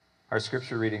Our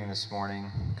scripture reading this morning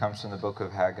comes from the book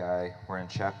of Haggai. We're in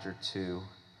chapter 2,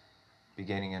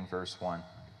 beginning in verse 1.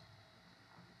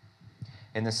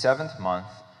 In the 7th month,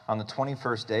 on the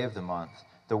 21st day of the month,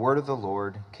 the word of the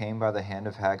Lord came by the hand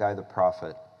of Haggai the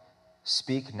prophet.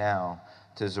 Speak now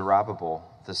to Zerubbabel,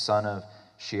 the son of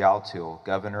Shealtiel,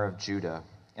 governor of Judah,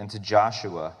 and to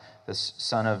Joshua, the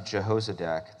son of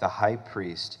Jehozadak, the high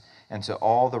priest, and to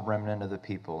all the remnant of the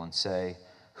people, and say,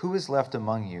 who is left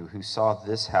among you who saw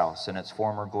this house in its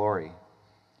former glory?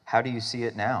 How do you see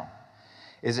it now?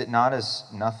 Is it not as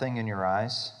nothing in your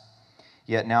eyes?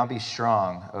 Yet now be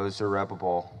strong, O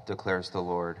Zerubbabel, declares the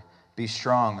Lord. Be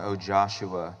strong, O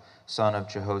Joshua, son of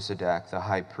Jehozadak, the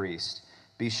high priest.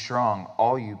 Be strong,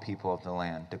 all you people of the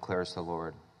land, declares the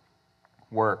Lord.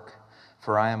 Work,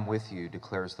 for I am with you,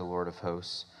 declares the Lord of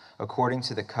hosts, according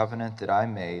to the covenant that I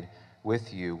made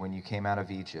with you when you came out of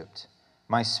Egypt.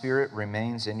 My spirit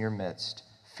remains in your midst.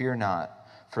 Fear not,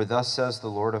 for thus says the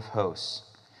Lord of hosts,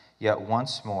 yet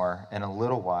once more, in a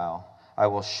little while, I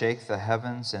will shake the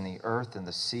heavens and the earth and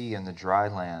the sea and the dry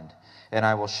land, and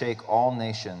I will shake all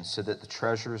nations, so that the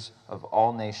treasures of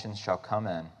all nations shall come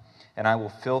in, and I will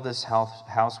fill this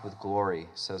house with glory,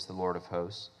 says the Lord of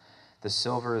hosts. The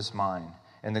silver is mine,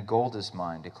 and the gold is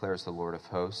mine, declares the Lord of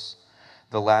hosts.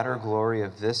 The latter glory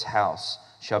of this house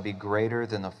shall be greater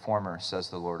than the former, says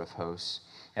the Lord of hosts.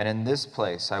 And in this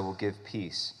place I will give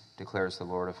peace, declares the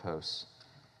Lord of hosts.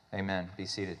 Amen. Be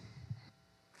seated.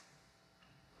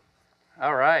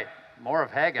 All right, more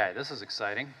of Haggai. This is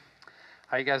exciting.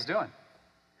 How you guys doing?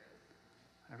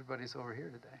 Everybody's over here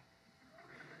today.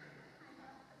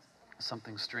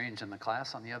 Something strange in the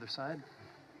class on the other side?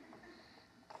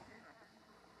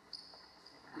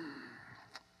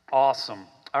 Awesome.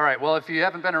 All right, well, if you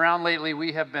haven't been around lately,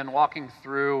 we have been walking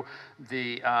through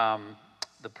the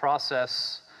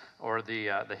process or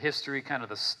the history, kind of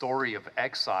the story of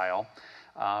exile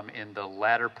in the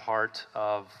latter part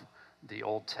of the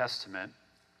Old Testament.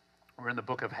 We're in the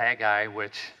book of Haggai,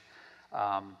 which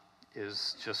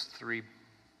is just 3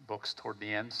 books toward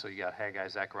the end. So you got Haggai,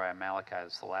 Zechariah, Malachi.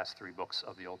 It's the last 3 books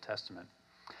of the Old Testament.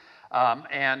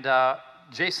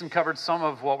 Jason covered some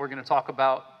of what we're going to talk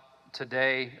about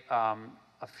today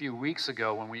a few weeks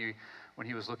ago when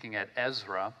he was looking at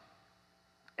Ezra.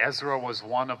 Ezra was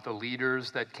one of the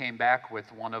leaders that came back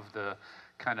with one of the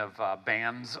kind of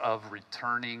bands of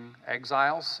returning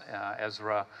exiles.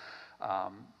 Ezra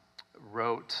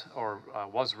wrote or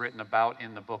was written about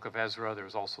in the book of Ezra. There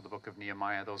was also the book of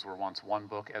Nehemiah. Those were once one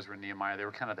book, Ezra and Nehemiah. They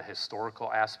were kind of the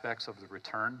historical aspects of the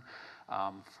return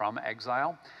from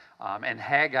exile. And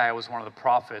Haggai was one of the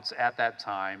prophets at that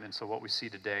time. And so what we see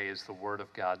today is the word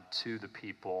of God to the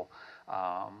people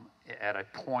at a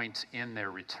point in their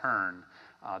return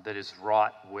that is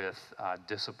wrought with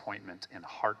disappointment and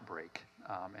heartbreak.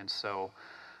 So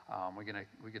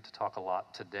we get to talk a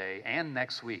lot today and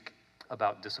next week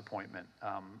about disappointment.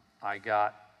 I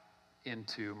got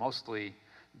mostly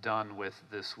done with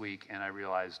this week, and I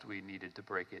realized we needed to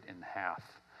break it in half.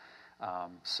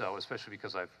 So especially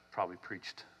because I've probably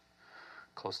preached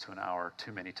close to an hour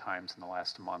too many times in the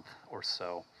last month or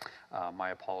so. My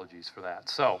apologies for that.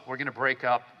 So we're going to break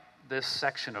up this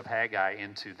section of Haggai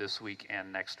into this week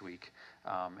and next week,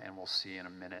 and we'll see in a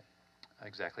minute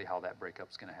exactly how that breakup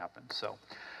is going to happen.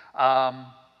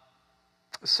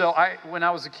 When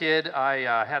I was a kid,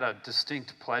 I had a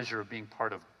distinct pleasure of being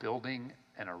part of building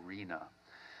an arena.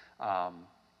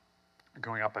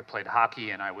 Growing up, I played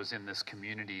hockey, and I was in this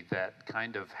community that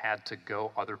kind of had to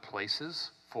go other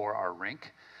places for our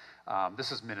rink.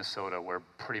 This is Minnesota, where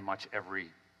pretty much every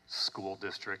school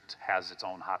district has its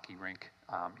own hockey rink,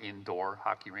 indoor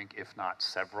hockey rink, if not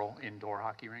several indoor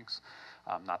hockey rinks.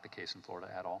 Not the case in Florida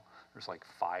at all. There's like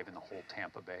 5 in the whole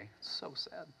Tampa Bay. So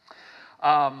sad.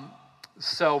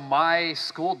 So my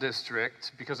school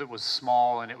district, because it was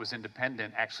small and it was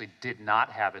independent, actually did not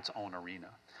have its own arena.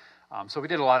 So we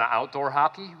did a lot of outdoor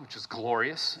hockey, which is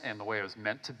glorious and the way it was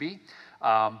meant to be.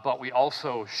 But we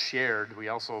also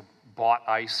bought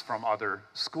ice from other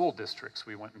school districts.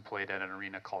 We went and played at an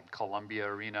arena called Columbia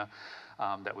Arena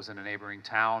that was in a neighboring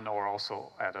town, or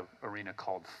also at an arena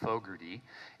called Fogarty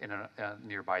in a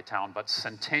nearby town. But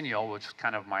Centennial, which is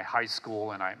kind of my high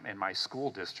school and my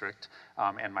school district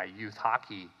and my youth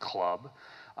hockey club,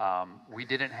 we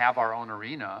didn't have our own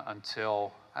arena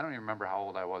until, I don't even remember how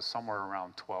old I was, somewhere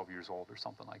around 12 years old or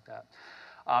something like that.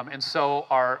 And so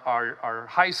our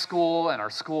high school and our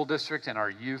school district and our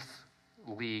youth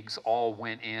leagues all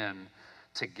went in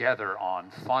together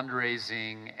on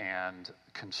fundraising and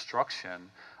construction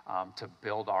to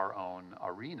build our own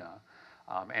arena.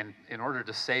 And in order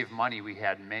to save money, we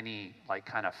had many like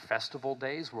kind of festival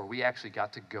days where we actually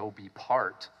got to go be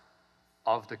part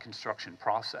of the construction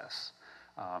process.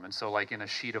 And so like in a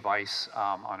sheet of ice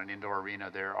on an indoor arena,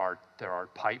 there are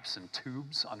pipes and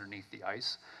tubes underneath the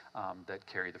ice that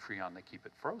carry the Freon that keep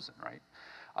it frozen, right?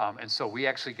 And so we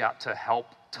actually got to help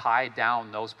tie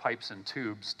down those pipes and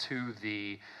tubes to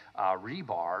the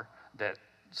rebar that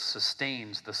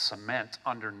sustains the cement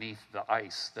underneath the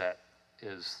ice that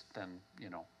is then,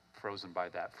 frozen by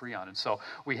that Freon. And so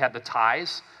we had the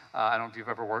ties. I don't know if you've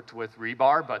ever worked with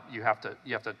rebar, but you have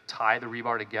to tie the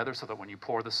rebar together so that when you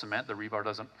pour the cement, the rebar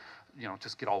doesn't,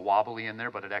 just get all wobbly in there,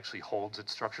 but it actually holds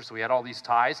its structure. So we had all these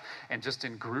ties, and just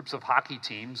in groups of hockey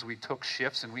teams, we took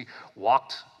shifts and we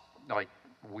walked like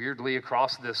weirdly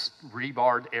across this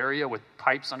rebarred area with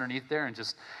pipes underneath there, and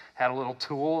just had a little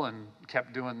tool and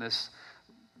kept doing this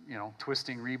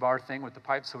twisting rebar thing with the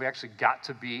pipes. So we actually got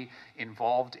to be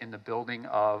involved in the building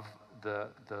of the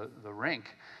rink.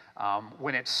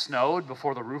 When it snowed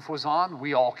before the roof was on,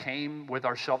 we all came with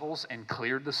our shovels and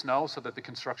cleared the snow so that the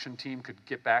construction team could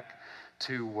get back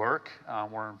to work.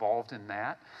 We're involved in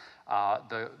that.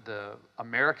 The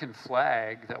American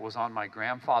flag that was on my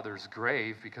grandfather's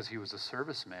grave, because he was a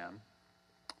serviceman,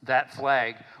 that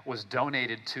flag was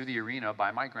donated to the arena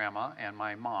by my grandma and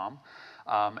my mom,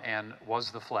 and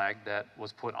was the flag that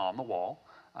was put on the wall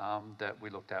that we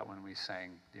looked at when we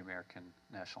sang the American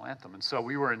national anthem. And so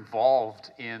we were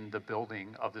involved in the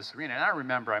building of this arena. And I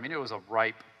remember, it was a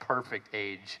ripe, perfect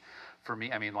age for me.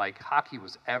 Hockey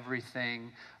was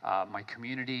everything. My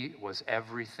community was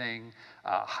everything.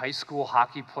 High school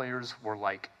hockey players were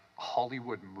like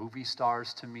Hollywood movie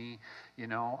stars to me.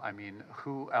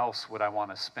 Who else would I want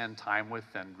to spend time with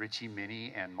than Richie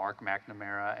Minnie and Mark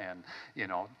McNamara and,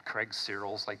 Craig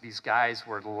Searles? Like, these guys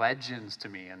were legends to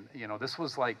me. And, this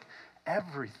was like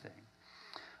everything.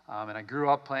 And I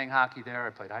grew up playing hockey there. I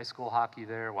played high school hockey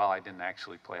there. Well, I didn't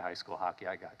actually play high school hockey.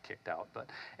 I got kicked out. But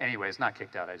anyways, not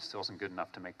kicked out. I just wasn't good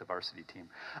enough to make the varsity team.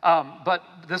 But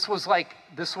this was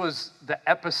the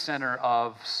epicenter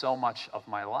of so much of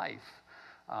my life.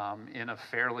 In a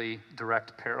fairly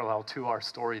direct parallel to our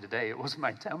story today, it was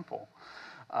my temple.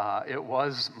 It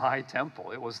was my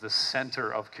temple. It was the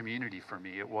center of community for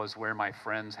me. It was where my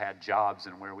friends had jobs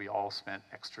and where we all spent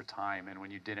extra time. And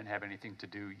when you didn't have anything to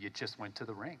do, you just went to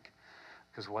the rink.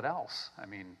 Because what else?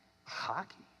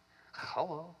 Hockey.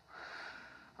 Hello.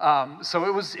 So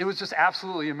it was just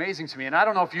absolutely amazing to me. And I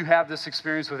don't know if you have this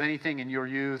experience with anything in your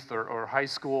youth or high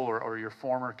school or your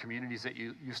former communities that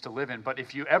you used to live in, but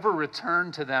if you ever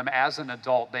return to them as an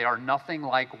adult, they are nothing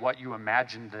like what you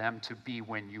imagined them to be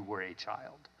when you were a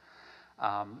child.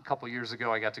 A couple years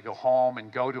ago, I got to go home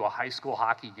and go to a high school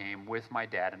hockey game with my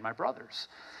dad and my brothers.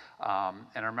 And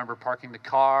I remember parking the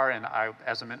car, and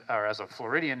as a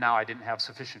Floridian now, I didn't have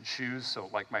sufficient shoes, so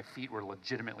my feet were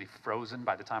legitimately frozen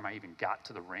by the time I even got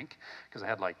to the rink, because I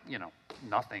had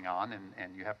nothing on,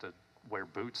 and you have to wear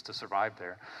boots to survive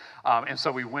there. And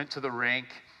so we went to the rink,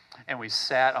 and we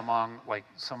sat among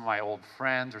some of my old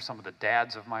friends or some of the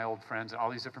dads of my old friends and all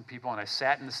these different people, and I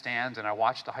sat in the stands and I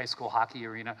watched a high school hockey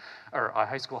arena or a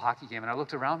high school hockey game, and I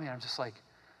looked around me and I'm just like,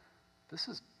 this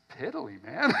is piddly,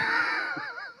 man.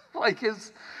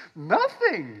 It's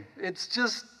nothing.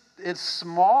 It's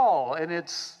small, and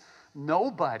it's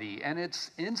nobody, and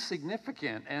it's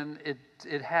insignificant, and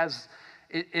it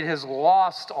has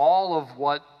lost all of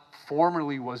what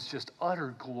formerly was just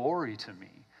utter glory to me,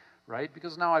 right?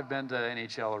 Because now I've been to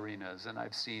NHL arenas, and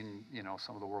I've seen,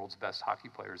 some of the world's best hockey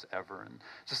players ever, and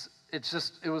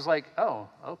it was like, oh,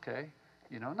 okay.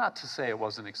 Not to say it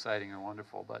wasn't exciting and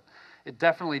wonderful, but it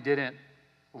definitely didn't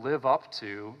live up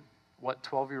to what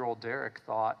 12-year-old Derek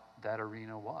thought that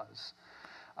arena was.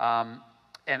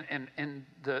 And in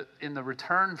the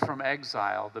return from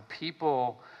exile, the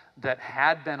people that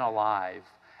had been alive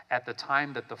at the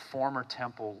time that the former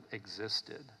temple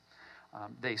existed,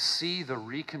 they see the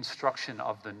reconstruction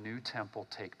of the new temple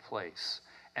take place,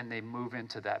 and they move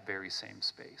into that very same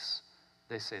space.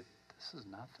 They say, this is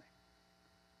nothing.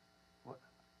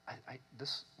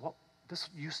 This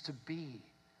used to be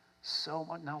so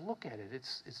much. Now look at it.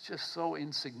 It's just so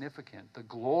insignificant. The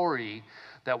glory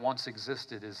that once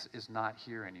existed is not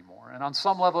here anymore. And on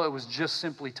some level, it was just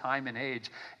simply time and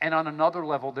age. And on another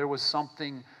level, there was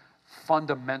something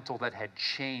fundamental that had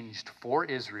changed for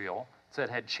Israel, that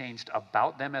had changed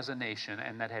about them as a nation,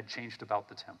 and that had changed about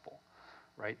the temple.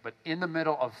 Right? But in the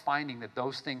middle of finding that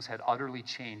those things had utterly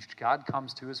changed, God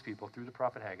comes to his people through the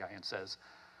prophet Haggai and says,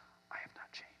 I have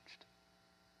not changed.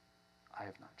 I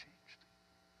have not changed.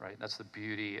 Right? That's the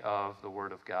beauty of the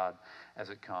Word of God as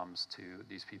it comes to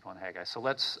these people in Haggai. So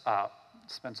let's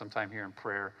spend some time here in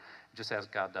prayer. Just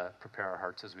ask God to prepare our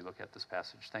hearts as we look at this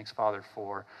passage. Thanks, Father,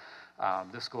 for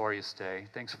this glorious day.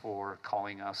 Thanks for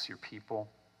calling us your people.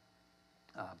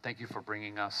 Thank you for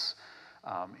bringing us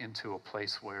into a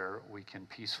place where we can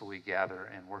peacefully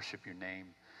gather and worship your name,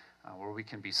 where we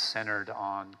can be centered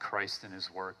on Christ and his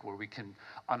work, where we can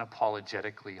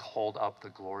unapologetically hold up the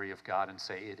glory of God and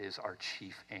say it is our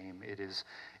chief aim. It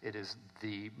is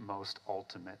the most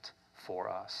ultimate for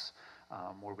us,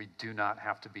 where we do not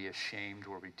have to be ashamed,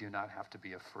 where we do not have to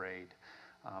be afraid.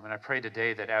 And I pray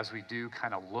today that as we do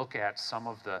kind of look at some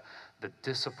of the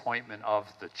disappointment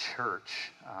of the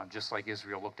church, just like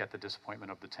Israel looked at the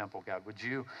disappointment of the temple, God, would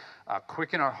you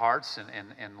quicken our hearts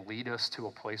and lead us to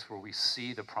a place where we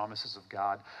see the promises of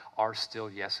God are still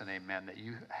yes and amen, that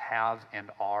you have and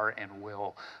are and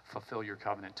will fulfill your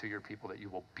covenant to your people, that you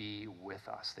will be with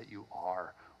us, that you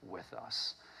are with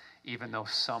us. Even though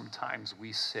sometimes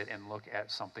we sit and look at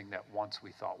something that once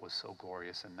we thought was so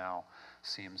glorious and now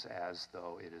seems as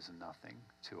though it is nothing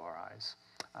to our eyes.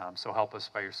 So help us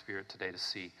by your Spirit today to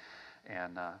see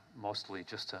and mostly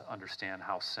just to understand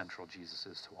how central Jesus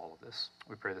is to all of this.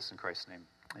 We pray this in Christ's name.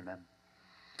 Amen.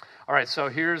 All right, so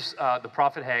here's the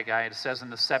prophet Haggai. It says in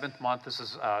the 7th month, this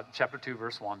is chapter 2,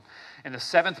 verse 1. In the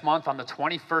 7th month, on the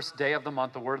 21st day of the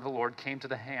month, the word of the Lord came to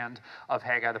the hand of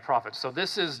Haggai the prophet. So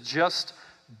this is just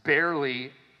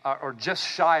barely or just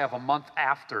shy of a month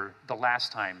after the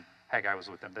last time Haggai was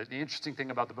with them. The interesting thing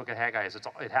about the book of Haggai is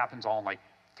it happens all in like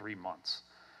 3 months.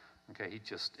 Okay,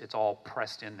 it's all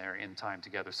pressed in there in time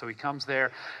together. So he comes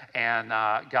there, and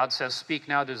God says, "Speak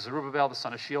now to Zerubbabel, the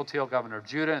son of Shealtiel, governor of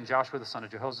Judah, and Joshua, the son of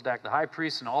Jehozadak, the high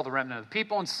priest, and all the remnant of the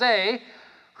people, and say,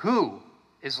 who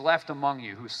is left among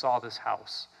you who saw this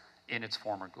house in its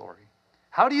former glory?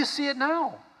 How do you see it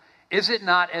now? Is it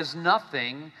not as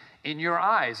nothing in your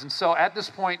eyes?" And so at this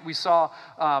point, we saw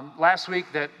last week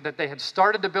that they had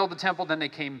started to build the temple, then they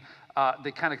kind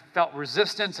of felt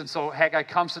resistance, and so Haggai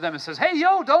comes to them and says, "Hey,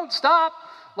 don't stop.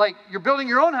 Like, you're building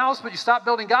your own house, but you stop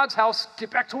building God's house.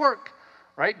 Get back to work."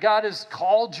 Right? God has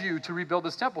called you to rebuild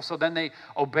this temple. So then they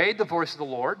obeyed the voice of the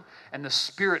Lord, and the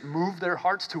Spirit moved their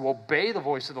hearts to obey the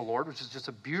voice of the Lord, which is just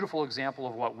a beautiful example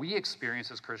of what we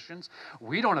experience as Christians.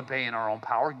 We don't obey in our own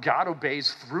power. God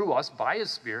obeys through us by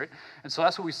his Spirit. And so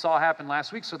that's what we saw happen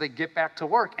last week. So they get back to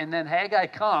work. And then Haggai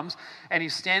comes, and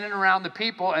he's standing around the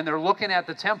people, and they're looking at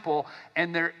the temple,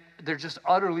 and they're just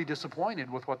utterly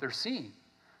disappointed with what they're seeing.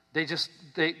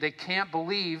 They can't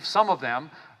believe, some of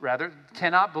them rather,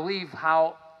 cannot believe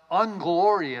how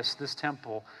unglorious this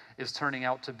temple is turning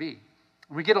out to be.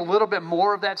 We get a little bit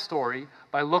more of that story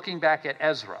by looking back at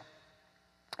Ezra.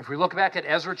 If we look back at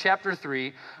Ezra chapter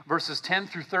 3, verses 10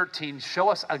 through 13, show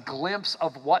us a glimpse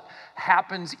of what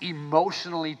happens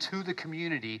emotionally to the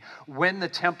community when the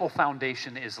temple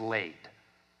foundation is laid.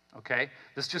 Okay?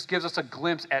 This just gives us a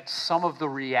glimpse at some of the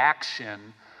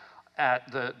reaction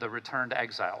at the return to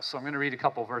exile. So I'm going to read a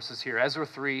couple verses here. Ezra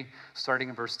 3, starting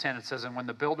in verse 10, it says, "And when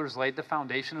the builders laid the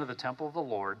foundation of the temple of the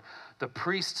Lord, the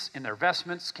priests in their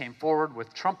vestments came forward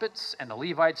with trumpets, and the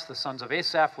Levites, the sons of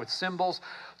Asaph, with cymbals,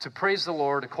 to praise the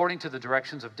Lord according to the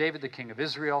directions of David, the king of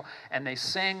Israel. And they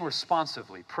sang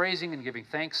responsively, praising and giving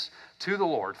thanks to the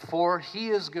Lord, for he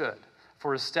is good,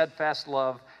 for his steadfast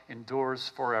love endures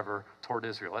forever toward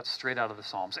Israel." That's straight out of the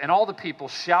Psalms. "And all the people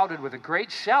shouted with a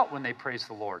great shout when they praised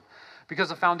the Lord, because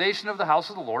the foundation of the house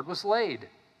of the Lord was laid."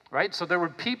 Right? So there were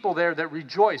people there that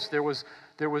rejoiced. There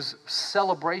was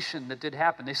celebration that did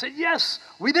happen. They said, "Yes,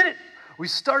 we did it. We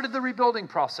started the rebuilding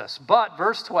process." But,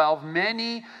 verse 12,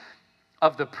 "Many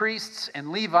of the priests and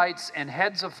Levites and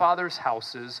heads of fathers'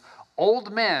 houses,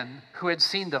 old men who had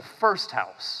seen the first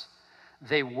house,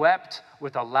 they wept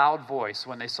with a loud voice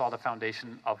when they saw the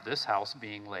foundation of this house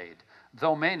being laid,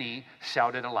 though many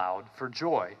shouted aloud for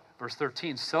joy." Verse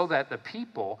 13, "So that the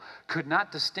people could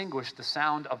not distinguish the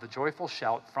sound of the joyful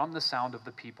shout from the sound of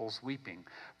the people's weeping.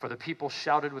 For the people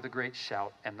shouted with a great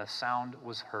shout, and the sound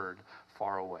was heard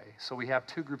far away." So we have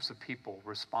two groups of people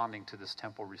responding to this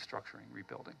temple restructuring,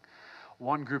 rebuilding.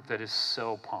 One group that is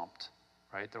so pumped,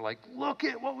 right? They're like, "Look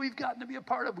at what we've gotten to be a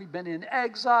part of. We've been in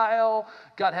exile.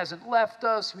 God hasn't left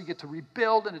us. We get to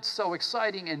rebuild, and it's so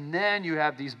exciting." And then you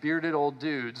have these bearded old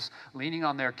dudes leaning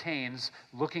on their canes,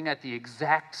 looking at the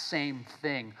exact same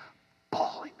thing,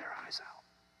 bawling their eyes out,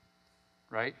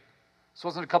 right? This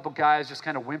wasn't a couple guys just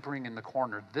kind of whimpering in the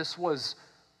corner. This was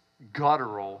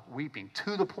guttural weeping,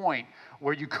 to the point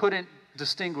where you couldn't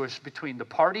distinguish between the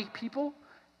party people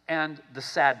and the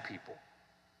sad people,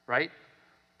 right?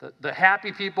 The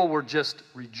happy people were just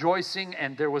rejoicing,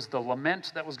 and there was the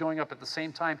lament that was going up at the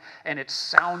same time, and it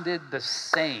sounded the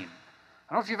same.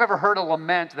 I don't know if you've ever heard a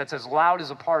lament that's as loud as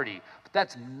a party, but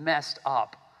that's messed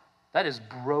up. That is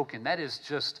broken. That is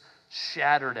just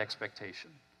shattered expectation.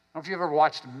 I don't know if you've ever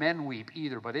watched men weep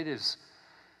either, but it's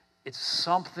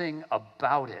something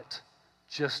about it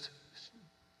just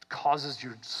causes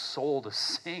your soul to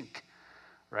sink,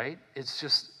 right? It's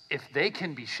just, if they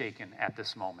can be shaken at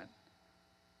this moment,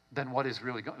 then what is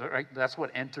really going, right? That's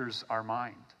what enters our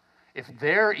mind. If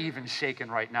they're even shaken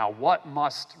right now, what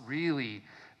must really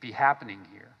be happening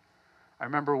here? I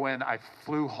remember when I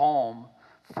flew home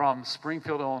from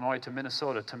Springfield, Illinois to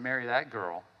Minnesota to marry that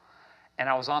girl, and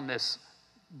I was on this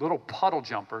little puddle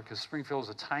jumper, because Springfield is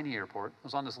a tiny airport. I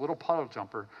was on this little puddle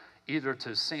jumper either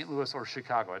to St. Louis or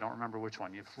Chicago. I don't remember which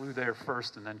one. You flew there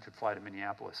first and then could fly to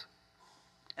Minneapolis.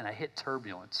 And I hit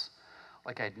turbulence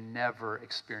like I'd never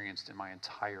experienced in my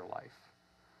entire life.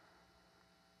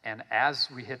 And as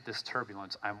we hit this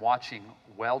turbulence, I'm watching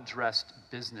well-dressed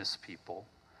business people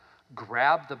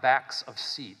grab the backs of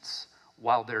seats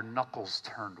while their knuckles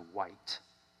turned white.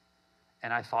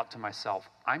 And I thought to myself,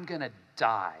 I'm going to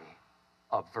die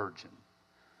a virgin.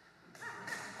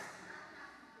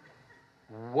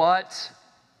 What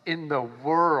in the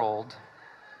world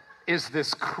is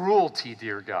this cruelty,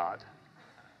 dear God?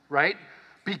 Right?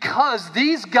 Because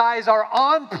these guys are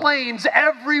on planes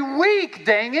every week,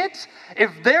 dang it.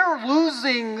 If they're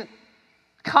losing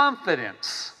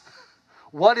confidence,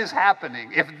 what is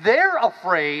happening? If they're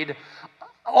afraid,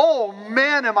 oh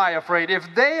man, am I afraid. If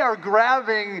they are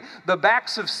grabbing the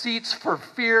backs of seats for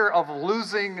fear of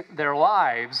losing their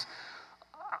lives,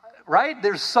 right?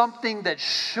 There's something that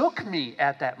shook me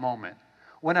at that moment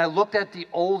when I looked at the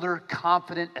older,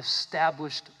 confident,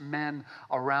 established men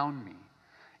around me.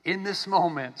 In this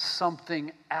moment,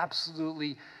 something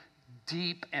absolutely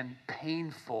deep and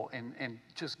painful and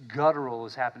just guttural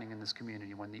is happening in this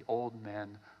community when the old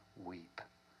men weep,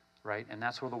 right? And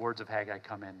that's where the words of Haggai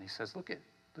come in. He says, look at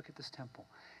this temple.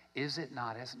 Is it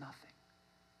not as nothing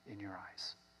in your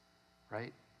eyes,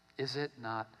 right? Is it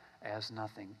not as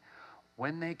nothing?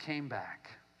 When they came back,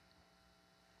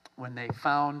 when they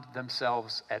found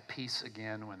themselves at peace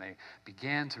again, when they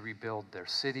began to rebuild their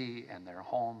city and their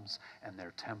homes and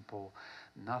their temple,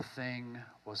 nothing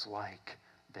was like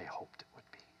they hoped it would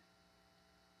be.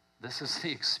 This is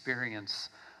the experience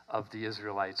of the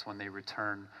Israelites when they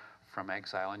return from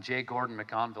exile. And J. Gordon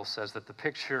McGonville says that the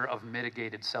picture of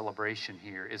mitigated celebration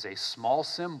here is a small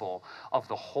symbol of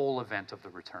the whole event of the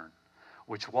return,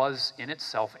 which was in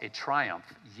itself a triumph,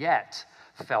 yet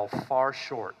fell far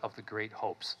short of the great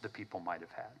hopes the people might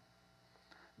have had.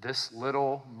 This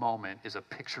little moment is a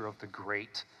picture of the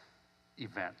great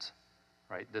event,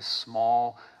 right? This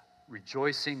small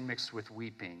rejoicing mixed with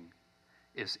weeping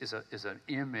is an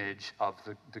image of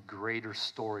the greater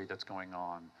story that's going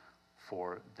on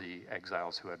for the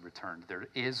exiles who had returned. There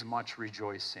is much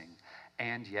rejoicing,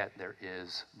 and yet there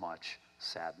is much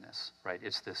sadness, right?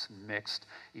 It's this mixed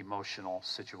emotional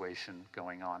situation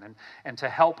going on. And to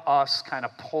help us kind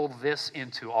of pull this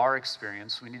into our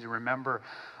experience, we need to remember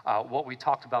what we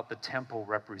talked about the temple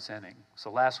representing.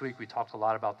 So last week we talked a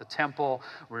lot about the temple,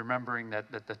 remembering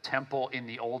that the temple in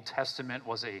the Old Testament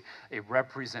was a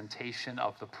representation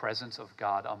of the presence of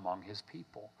God among his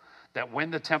people. That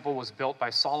when the temple was built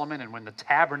by Solomon and when the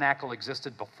tabernacle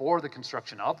existed before the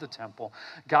construction of the temple,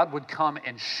 God would come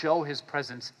and show his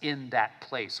presence in that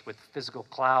place with physical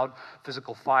cloud,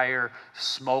 physical fire,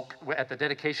 smoke. At the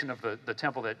dedication of the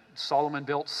temple that Solomon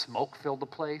built, smoke filled the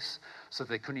place so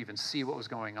they couldn't even see what was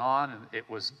going on. And it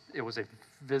was a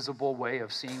visible way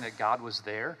of seeing that God was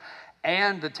there.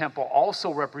 And the temple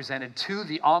also represented to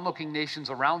the onlooking nations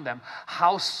around them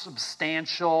how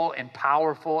substantial and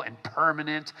powerful and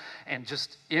permanent and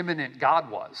just imminent God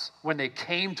was. When they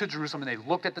came to Jerusalem and they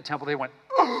looked at the temple, they went,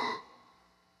 oh,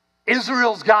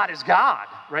 Israel's God is God,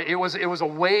 right? It was a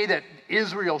way that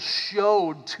Israel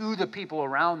showed to the people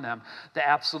around them the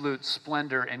absolute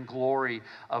splendor and glory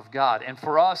of God. And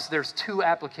for us, there's two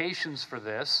applications for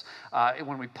this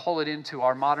when we pull it into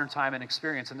our modern time and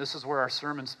experience, and this is where our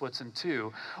sermon splits in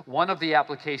two. One of the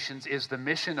applications is the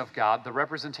mission of God, the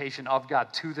representation of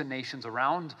God to the nations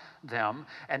around them,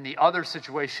 and the other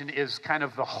situation is kind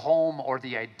of the home or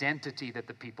the identity that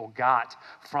the people got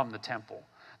from the temple.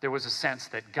 There was a sense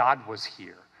that God was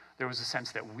here. There was a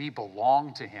sense that we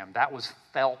belong to him. That was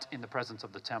felt in the presence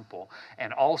of the temple.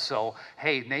 And also,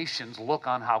 hey, nations, look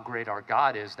on how great our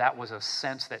God is. That was a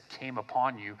sense that came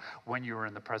upon you when you were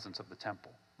in the presence of the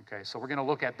temple. Okay, so we're going to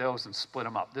look at those and split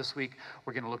them up. This week,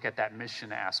 we're going to look at that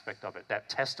mission aspect of it, that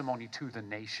testimony to the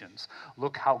nations.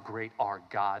 Look how great our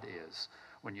God is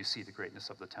when you see the greatness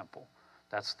of the temple.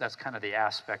 That's kind of the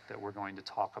aspect that we're going to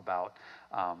talk about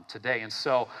today. And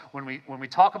so when we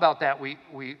talk about that, we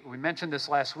mentioned this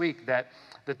last week, that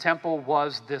the temple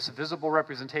was this visible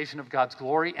representation of God's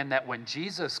glory, and that when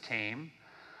Jesus came,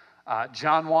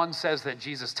 John 1 says that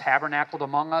Jesus tabernacled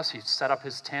among us. He set up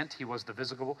his tent. He was the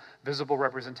visible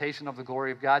representation of the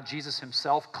glory of God. Jesus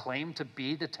himself claimed to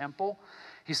be the temple.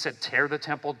 He said, tear the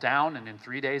temple down, and in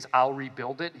 3 days I'll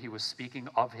rebuild it. He was speaking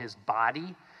of his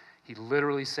body. He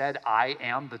literally said, I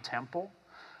am the temple.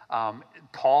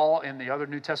 Paul and the other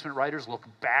New Testament writers look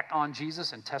back on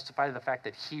Jesus and testify to the fact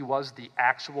that he was the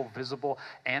actual visible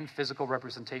and physical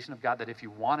representation of God, that if you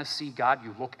want to see God,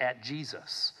 you look at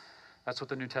Jesus. That's what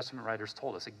the New Testament writers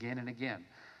told us again and again.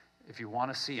 If you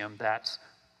want to see him, that's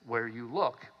where you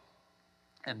look.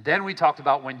 And then we talked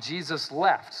about when Jesus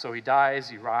left. So he dies,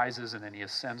 he rises, and then he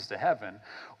ascends to heaven.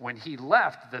 When he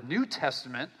left, the New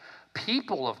Testament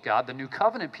people of God, the New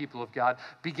Covenant people of God,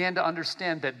 began to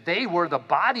understand that they were the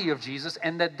body of Jesus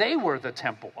and that they were the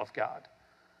temple of God.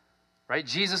 Right?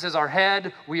 Jesus is our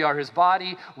head, we are his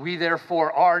body, we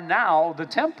therefore are now the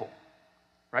temple.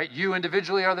 Right? You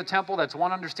individually are the temple, that's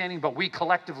one understanding, but we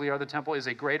collectively are the temple is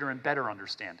a greater and better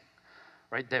understanding.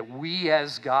 Right? That we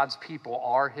as God's people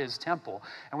are his temple.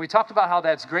 And we talked about how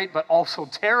that's great, but also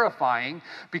terrifying,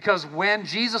 because when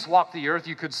Jesus walked the earth,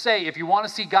 you could say, if you want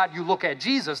to see God, you look at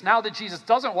Jesus. Now that Jesus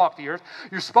doesn't walk the earth,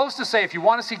 you're supposed to say, if you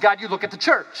want to see God, you look at the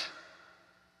church.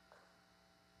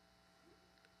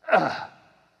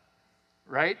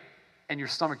 Right? And your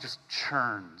stomach just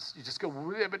churns. You just go,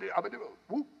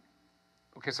 whoop.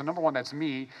 Okay, so number one, that's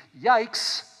me.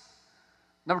 Yikes.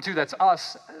 Number two, that's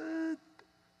us.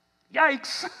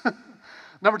 Yikes.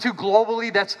 Number two,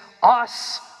 globally, that's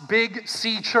us. Big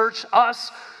C church,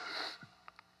 us.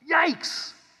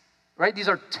 Yikes. Right? These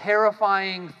are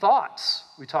terrifying thoughts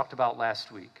we talked about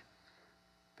last week.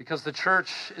 Because the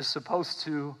church is supposed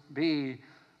to be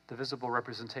the visible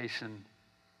representation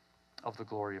of the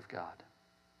glory of God.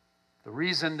 The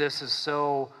reason this is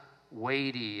so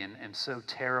weighty and so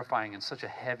terrifying and such a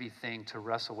heavy thing to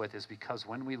wrestle with is because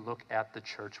when we look at the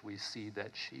church, we see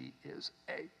that she is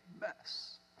a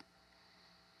mess.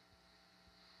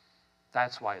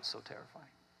 That's why it's so terrifying.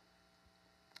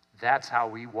 That's how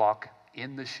we walk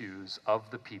in the shoes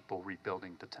of the people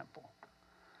rebuilding the temple.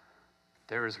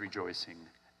 There is rejoicing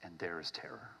and there is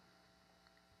terror.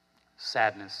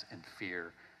 Sadness and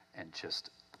fear and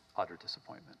just utter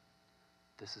disappointment.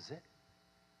 This is it.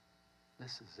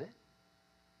 This is it.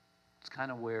 It's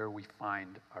kind of where we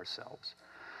find ourselves.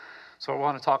 So I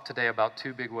want to talk today about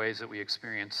two big ways that we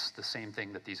experience the same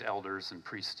thing that these elders and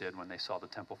priests did when they saw the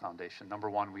temple foundation. Number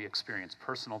one, we experience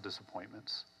personal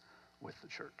disappointments with the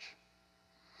church.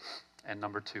 And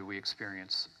number two, we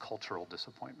experience cultural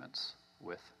disappointments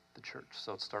with the church.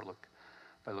 So let's start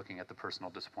by looking at the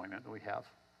personal disappointment that we have.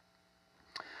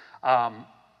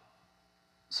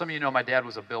 Some of you know my dad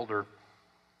was a builder.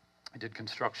 I did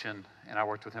construction, and I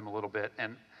worked with him a little bit.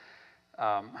 And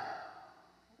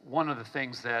one of the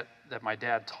things that my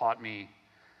dad taught me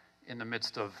in the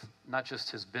midst of not just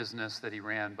his business that he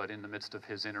ran, but in the midst of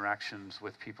his interactions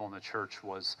with people in the church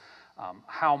was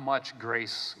how much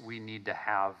grace we need to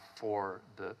have for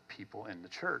the people in the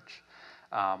church.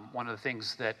 One of the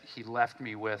things that he left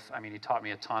me with, he taught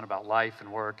me a ton about life and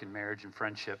work and marriage and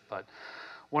friendship, but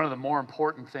one of the more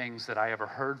important things that I ever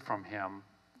heard from him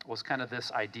was kind of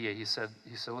this idea. He said,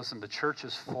 listen, the church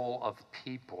is full of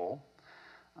people.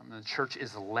 The church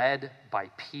is led by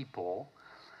people,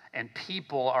 and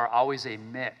people are always a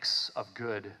mix of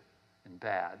good and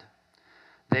bad.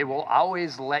 They will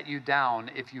always let you down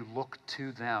if you look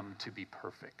to them to be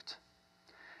perfect.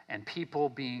 And people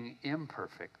being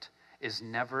imperfect is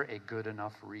never a good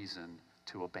enough reason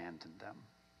to abandon them.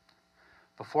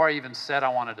 Before I even said I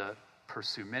wanted to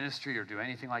pursue ministry or do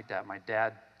anything like that, my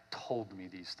dad told me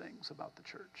these things about the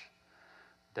church.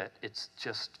 That it's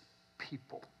just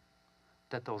people.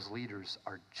 That those leaders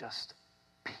are just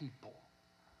people.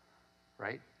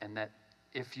 Right? And that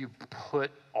if you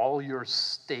put all your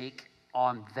stake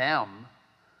on them,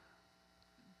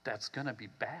 that's going to be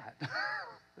bad.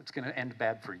 It's going to end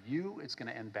bad for you. It's going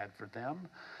to end bad for them.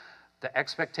 The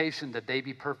expectation that they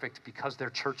be perfect because they're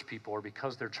church people or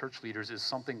because they're church leaders is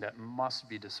something that must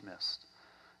be dismissed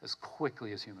as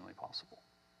quickly as humanly possible.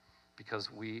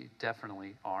 Because we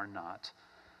definitely are not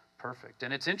perfect.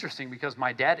 And it's interesting because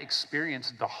my dad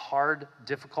experienced the hard,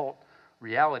 difficult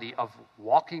reality of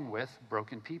walking with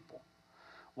broken people.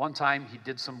 One time he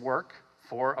did some work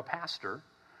for a pastor,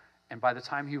 and by the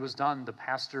time he was done, the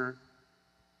pastor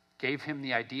gave him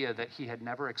the idea that he had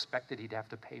never expected he'd have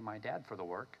to pay my dad for the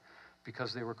work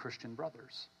because they were Christian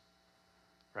brothers,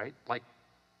 right? Like,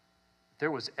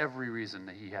 there was every reason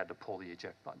that he had to pull the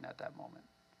eject button at that moment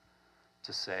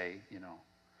to say,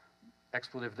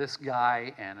 expletive this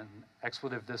guy and an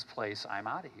expletive this place, I'm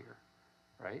out of here,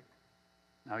 right?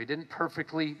 Now, he didn't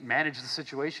perfectly manage the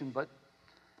situation, but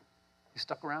He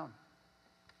stuck around,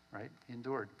 right? He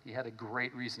endured. He had a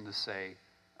great reason to say,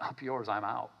 up yours, I'm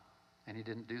out. And he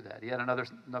didn't do that. He had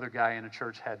another guy in a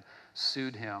church had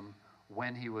sued him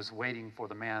when he was waiting for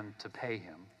the man to pay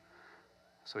him.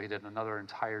 So he did another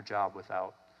entire job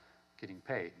without getting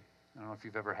paid. I don't know if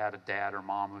you've ever had a dad or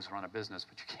mom who's run a business,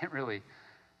 but you can't really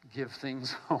give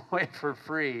things away for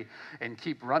free and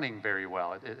keep running very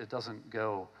well. It doesn't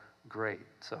go great.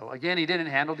 So again, he didn't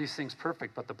handle these things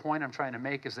perfect, but the point I'm trying to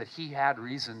make is that he had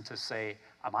reason to say,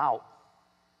 I'm out.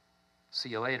 See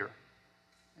you later.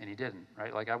 And he didn't,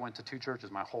 right? Like I went to 2 churches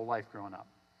my whole life growing up.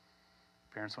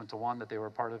 Parents went to one that they were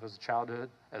a part of as a childhood,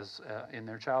 in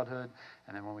their childhood,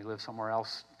 and then when we lived somewhere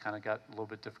else, kind of got a little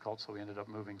bit difficult, so we ended up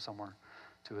moving somewhere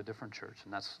to a different church,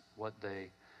 and that's what they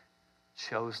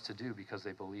chose to do because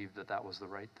they believed that that was the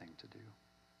right thing to do.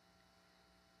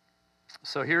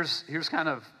 So here's kind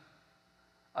of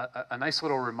a nice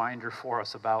little reminder for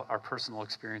us about our personal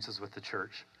experiences with the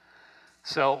church.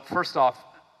 So first off,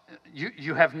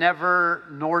 you have never,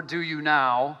 nor do you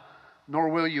now, nor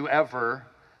will you ever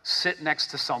sit next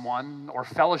to someone or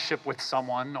fellowship with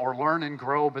someone or learn and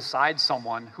grow beside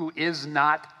someone who is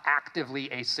not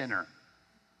actively a sinner.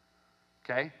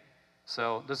 Okay?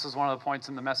 So this is one of the points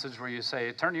in the message where you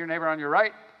say, turn to your neighbor on your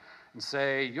right and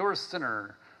say, you're a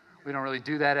sinner. We don't really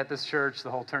do that at this church,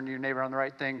 the whole turn to your neighbor on the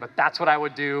right thing, but that's what I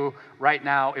would do right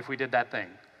now if we did that thing.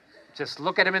 Just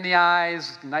look at him in the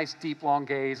eyes, nice, deep, long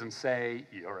gaze, and say,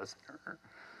 you're a sinner.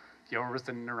 You're a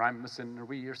sinner, I'm a sinner,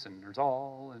 we are sinners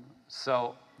all. And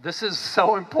so this is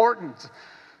so important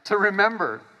to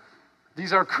remember.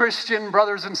 These are Christian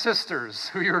brothers and sisters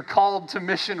who you're called to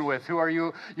mission with, who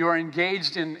you are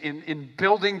engaged in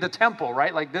building the temple,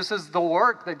 right? Like this is the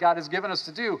work that God has given us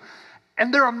to do.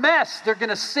 And they're a mess. They're going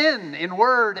to sin in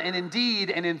word and in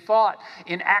deed and in thought,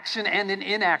 in action and in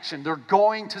inaction. They're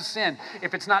going to sin.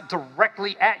 If it's not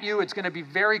directly at you, it's going to be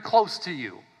very close to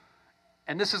you.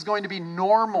 And this is going to be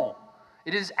normal.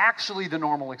 It is actually the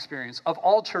normal experience of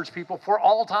all church people for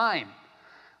all time.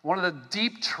 One of the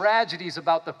deep tragedies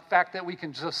about the fact that we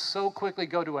can just so quickly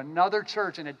go to another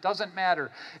church and it doesn't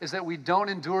matter is that we don't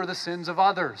endure the sins of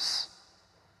others.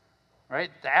 Right?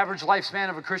 The average lifespan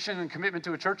of a Christian in commitment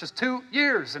to a church is 2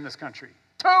 years in this country.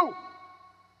 2!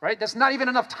 Right? That's not even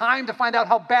enough time to find out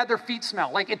how bad their feet smell.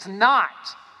 Like, it's not.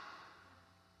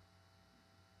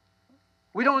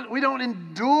 We don't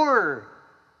endure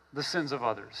the sins of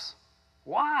others.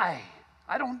 Why?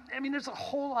 There's a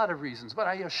whole lot of reasons, but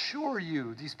I assure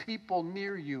you, these people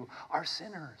near you are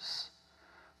sinners.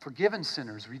 Forgiven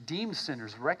sinners, redeemed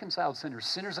sinners, reconciled sinners,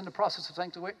 sinners in the process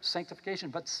of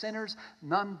sanctification, but sinners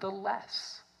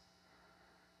nonetheless.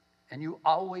 And you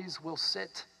always will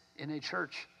sit in a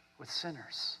church with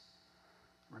sinners.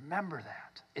 Remember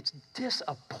that. It's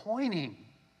disappointing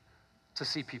to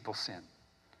see people sin,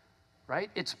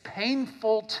 right? It's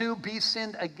painful to be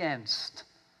sinned against.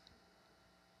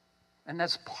 And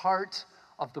that's part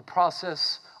of the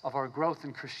process of our growth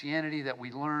in Christianity, that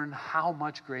we learn how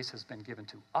much grace has been given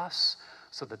to us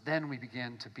so that then we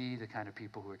begin to be the kind of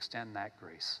people who extend that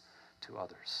grace to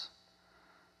others.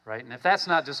 Right? And if that's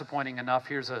not disappointing enough,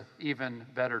 here's an even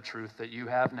better truth, that you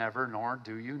have never, nor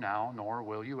do you now, nor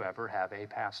will you ever have a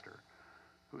pastor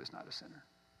who is not a sinner.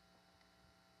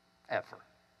 Ever.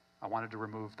 I wanted to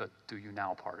remove the do you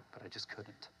now part, but I just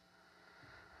couldn't.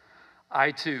 I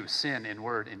too sin in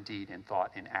word, in deed, in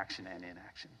thought, in action, and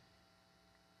inaction.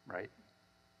 Right?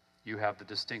 You have the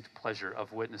distinct pleasure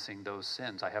of witnessing those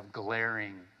sins. I have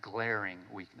glaring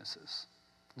weaknesses.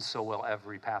 And so will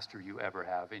every pastor you ever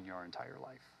have in your entire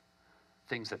life.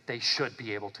 Things that they should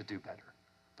be able to do better,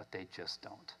 but they just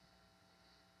don't.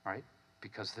 Right?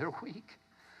 Because they're weak.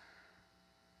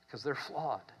 Because they're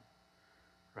flawed.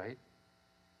 Right?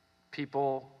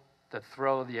 People that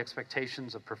throw the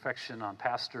expectations of perfection on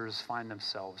pastors find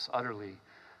themselves utterly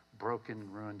broken,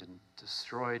 ruined, and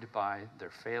destroyed by their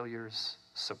failures,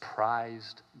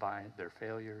 surprised by their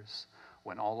failures,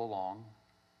 when all along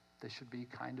they should be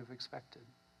kind of expected,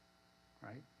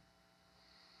 right?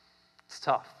 It's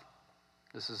tough.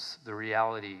 This is the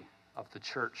reality of the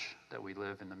church that we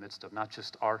live in the midst of, not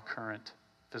just our current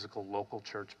physical local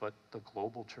church, but the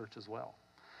global church as well.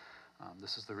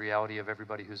 This is the reality of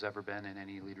everybody who's ever been in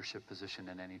any leadership position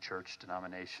in any church,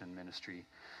 denomination, ministry,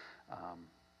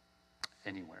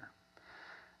 anywhere.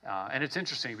 And it's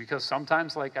interesting because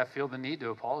sometimes, I feel the need to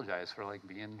apologize for,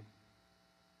 being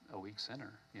a weak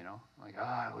sinner,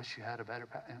 I wish you had a better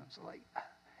path.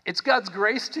 It's it's God's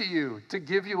grace to you to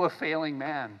give you a failing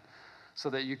man so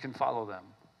that you can follow them.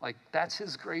 That's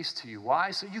his grace to you.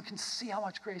 Why? So you can see how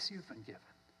much grace you've been given.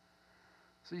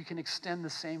 So you can extend the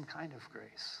same kind of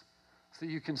grace. So So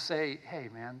you can say, hey,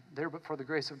 man, there but for the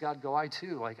grace of God go I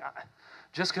too. Like,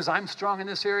 just because I'm strong in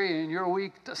this area and you're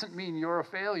weak doesn't mean you're a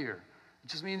failure. It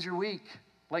just means you're weak,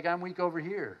 like I'm weak over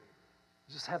here.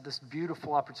 Just have this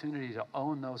beautiful opportunity to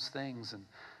own those things and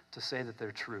to say that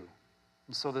they're true.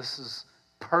 And so this is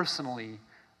personally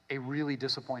a really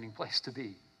disappointing place to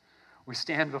be. We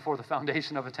stand before the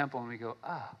foundation of a temple and we go,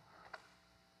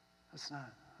 that's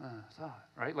not thought,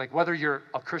 right? Like whether you're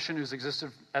a Christian who's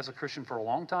existed as a Christian for a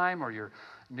long time, or you're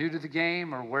new to the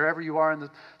game, or wherever you are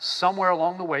somewhere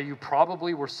along the way, you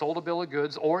probably were sold a bill of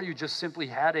goods, or you just simply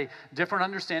had a different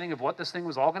understanding of what this thing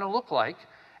was all going to look like,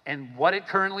 and what it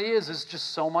currently is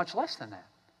just so much less than that.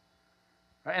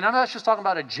 Right? And I'm not just talking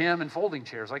about a gym and folding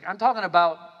chairs. Like I'm talking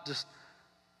about just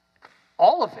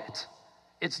all of it.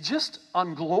 It's just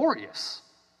unglorious,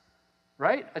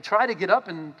 right? I try to get up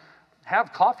and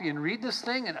have coffee and read this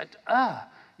thing, and I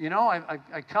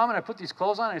come and I put these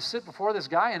clothes on, and I sit before this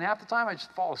guy, and half the time I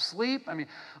just fall asleep. I mean,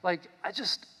 like,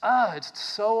 it's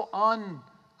so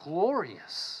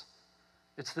unglorious.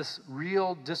 It's this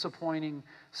real disappointing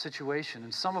situation.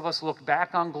 And some of us look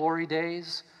back on glory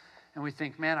days, and we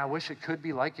think, man, I wish it could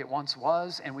be like it once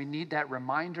was, and we need that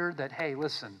reminder that, hey,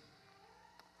 listen,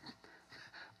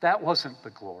 that wasn't the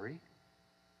glory.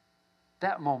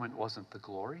 That moment wasn't the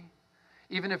glory.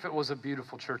 Even if it was a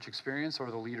beautiful church experience,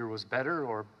 or the leader was better,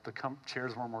 or the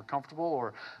chairs were more comfortable,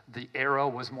 or the era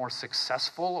was more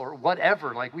successful, or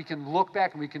whatever, like we can look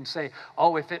back and we can say,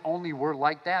 oh, if it only were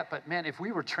like that. But man, if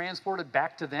we were transported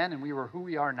back to then and we were who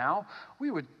we are now,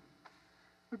 we'd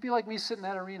be like me sitting in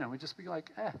that arena. We'd just be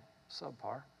like,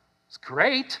 subpar. It's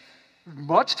great,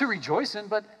 much to rejoice in,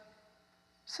 but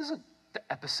this isn't the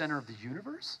epicenter of the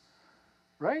universe,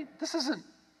 right? This isn't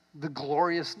the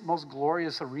most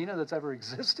glorious arena that's ever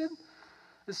existed.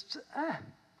 It's just,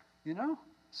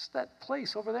 it's that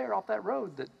place over there off that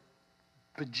road that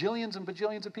bajillions and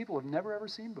bajillions of people have never ever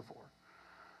seen before.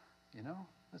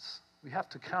 We have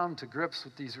to come to grips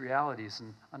with these realities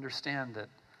and understand that,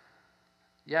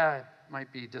 yeah, it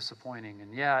might be disappointing,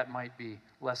 and yeah, it might be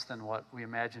less than what we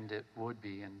imagined it would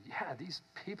be, and yeah, these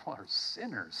people are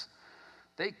sinners.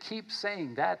 They keep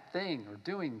saying that thing, or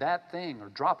doing that thing, or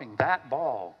dropping that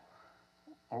ball,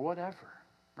 or whatever,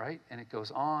 right? And it goes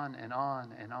on and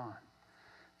on and on.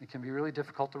 It can be really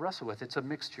difficult to wrestle with. It's a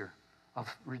mixture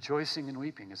of rejoicing and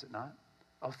weeping, is it not?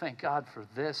 Oh, thank God for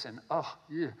this, and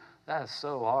that is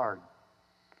so hard.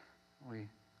 We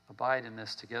abide in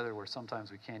this together where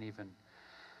sometimes we can't even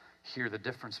hear the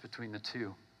difference between the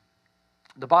two.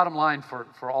 The bottom line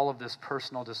for all of this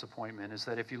personal disappointment is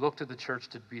that if you look to the church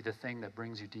to be the thing that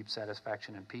brings you deep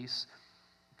satisfaction and peace,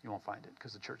 you won't find it,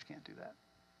 because the church can't do that.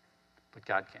 But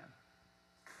God can.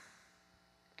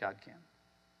 God can.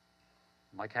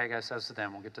 Like Haggai says to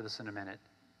them, we'll get to this in a minute,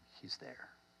 he's there.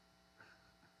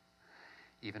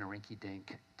 Even a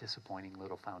rinky-dink, disappointing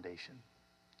little foundation,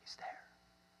 he's there.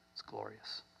 It's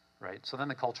glorious, right? So then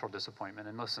the cultural disappointment.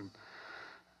 And listen,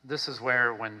 this is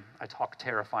where, when I talk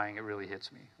terrifying, it really hits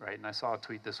me, right? And I saw a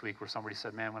tweet this week where somebody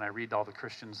said, man, when I read all the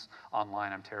Christians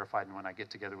online, I'm terrified. And when I get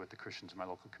together with the Christians in my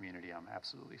local community, I'm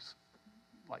absolutely,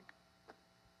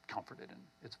 comforted, and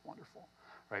it's wonderful,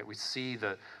 right? We see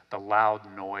the loud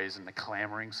noise and the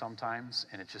clamoring sometimes,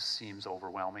 and it just seems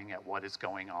overwhelming at what is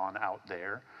going on out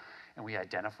there. And we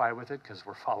identify with it because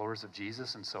we're followers of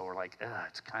Jesus, and so we're like,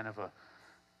 it's kind of a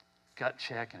gut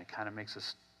check, and it kind of makes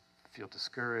us feel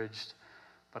discouraged.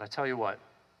 But I tell you what,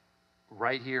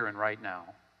 right here and right now,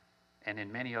 and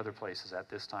in many other places at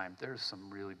this time, there's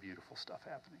some really beautiful stuff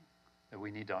happening that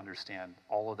we need to understand.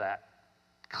 All of that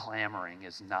clamoring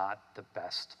is not the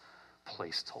best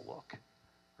place to look,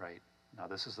 right? Now,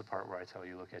 this is the part where I tell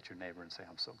you, look at your neighbor and say,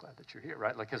 I'm so glad that you're here,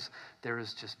 right? Because there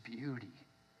is just beauty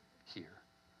here.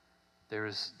 There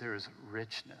is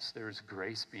richness. There is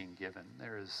grace being given.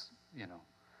 There is,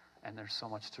 and there's so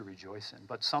much to rejoice in.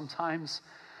 But sometimes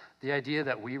the idea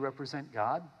that we represent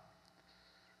God,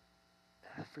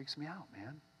 that freaks me out,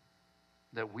 man.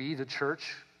 That we, the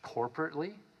church,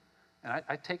 corporately, and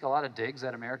I take a lot of digs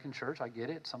at American church. I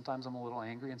get it. Sometimes I'm a little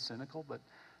angry and cynical, but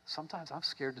sometimes I'm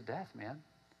scared to death, man.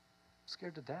 I'm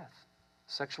scared to death.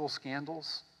 Sexual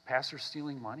scandals, pastors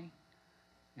stealing money,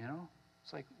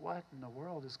 It's like, what in the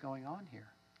world is going on here?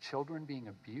 Children being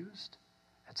abused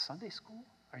at Sunday school?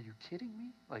 Are you kidding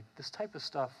me? Like, this type of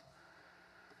stuff,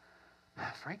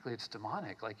 frankly, it's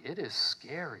demonic. Like, it is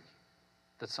scary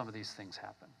that some of these things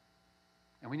happen.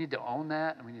 And we need to own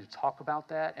that, and we need to talk about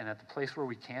that, and at the place where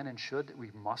we can and should,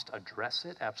 we must address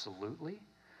it, absolutely.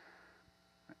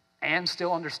 And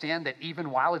still understand that even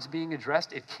while it's being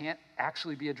addressed, it can't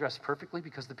actually be addressed perfectly,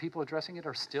 because the people addressing it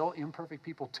are still imperfect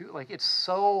people too. Like, it's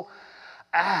so,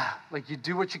 like you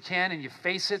do what you can and you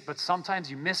face it, but sometimes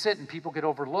you miss it and people get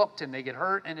overlooked and they get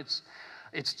hurt, and it's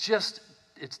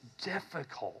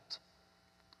difficult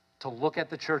to look at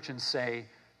the church and say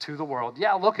to the world,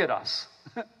 yeah, look at us,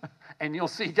 and you'll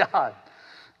see God.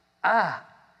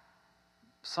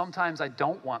 Sometimes I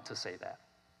don't want to say that.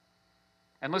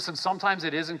 And listen, sometimes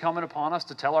it is incumbent upon us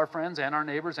to tell our friends and our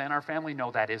neighbors and our family,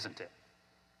 no, that isn't it.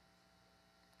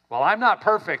 While I'm not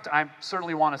perfect, I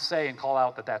certainly want to say and call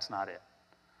out that that's not it.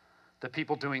 That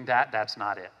people doing that, that's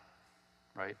not it,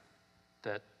 right?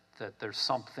 That there's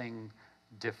something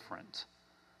different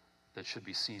that should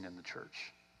be seen in the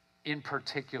church. In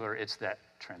particular, it's that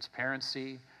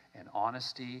transparency and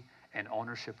honesty and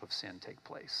ownership of sin take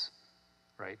place,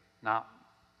 right? Not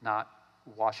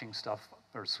washing stuff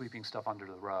or sweeping stuff under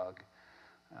the rug,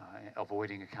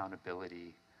 avoiding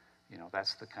accountability.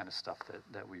 That's the kind of stuff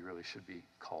that we really should be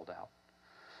called out.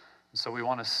 And so we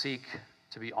want to seek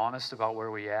to be honest about where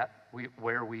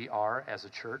we are as a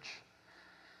church,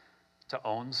 to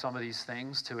own some of these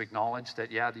things, to acknowledge that,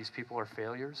 yeah, these people are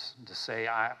failures, and to say,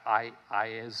 I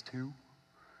is too,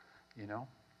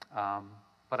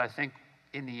 But I think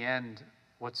in the end,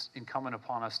 what's incumbent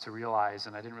upon us to realize,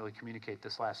 and I didn't really communicate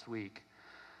this last week,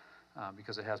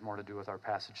 because it has more to do with our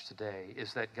passage today,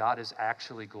 is that God is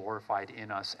actually glorified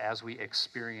in us as we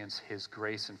experience his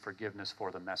grace and forgiveness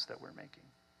for the mess that we're making.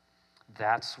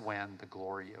 That's when the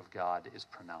glory of God is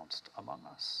pronounced among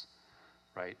us,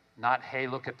 right? Not, hey,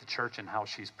 look at the church and how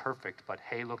she's perfect, but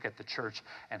hey, look at the church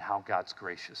and how God's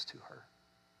gracious to her.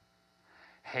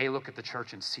 Hey, look at the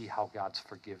church and see how God's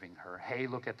forgiving her. Hey,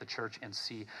 look at the church and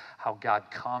see how God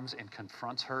comes and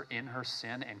confronts her in her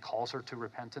sin and calls her to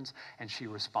repentance, and she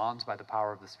responds by the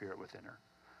power of the Spirit within her.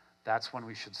 That's when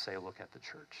we should say, look at the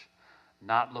church.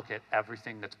 Not look at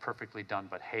everything that's perfectly done,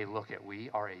 but hey, look at,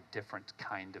 we are a different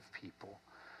kind of people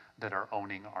that are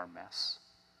owning our mess,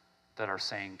 that are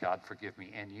saying, God, forgive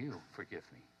me, and you forgive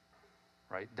me.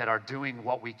 Right? That are doing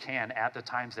what we can at the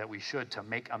times that we should to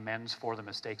make amends for the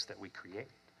mistakes that we create.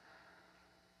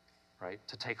 Right?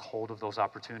 To take hold of those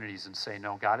opportunities and say,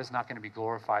 no, God is not going to be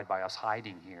glorified by us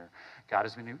hiding here. God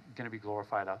is going to be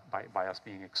glorified by us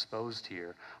being exposed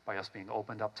here, by us being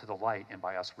opened up to the light, and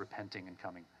by us repenting and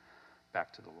coming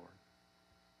back to the Lord.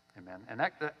 Amen. And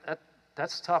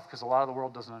that's tough because a lot of the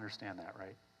world doesn't understand that,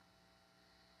 right?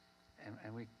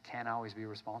 And we can't always be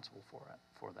responsible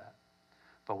for that.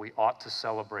 But we ought to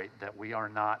celebrate that we are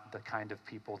not the kind of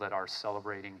people that are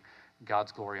celebrating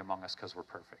God's glory among us because we're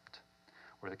perfect.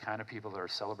 We're the kind of people that are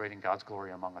celebrating God's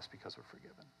glory among us because we're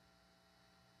forgiven.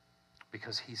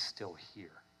 Because he's still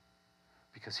here.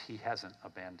 Because he hasn't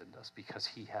abandoned us. Because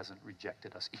he hasn't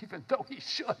rejected us, even though he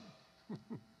should.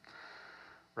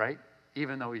 Right?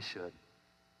 Even though he should.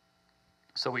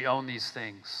 So we own these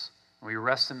things. We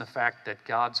rest in the fact that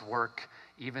God's work,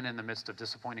 even in the midst of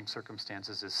disappointing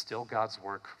circumstances, is still God's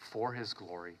work for his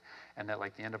glory, and that,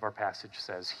 like the end of our passage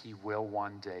says, he will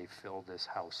one day fill this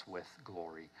house with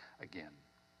glory again.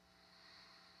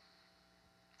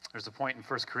 There's a point in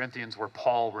 1 Corinthians where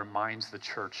Paul reminds the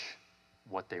church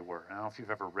what they were. I don't know if you've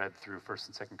ever read through 1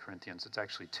 and 2 Corinthians. It's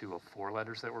actually 2 of 4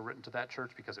 letters that were written to that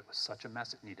church because it was such a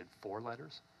mess, it needed 4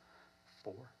 letters.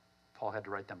 4. Paul had to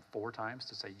write them 4 times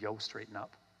to say, yo, straighten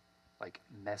up. Like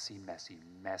messy, messy,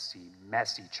 messy,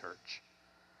 messy church,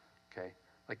 okay?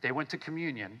 Like they went to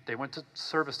communion, they went to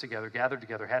service together, gathered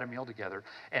together, had a meal together,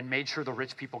 and made sure the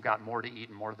rich people got more to eat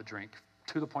and more to drink,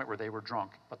 to the point where they were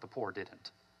drunk, but the poor didn't.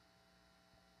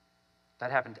 That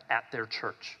happened at their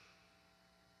church.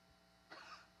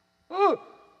 Ooh,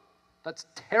 that's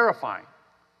terrifying,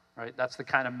 right? That's the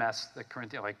kind of mess that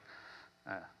Corinthians,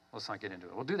 let's not get into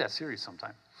it. We'll do that series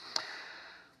sometime.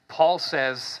 Paul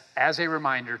says, as a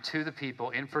reminder to the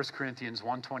people in 1 Corinthians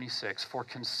 1:26, for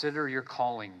consider your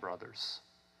calling, brothers.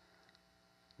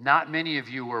 Not many of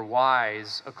you were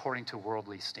wise according to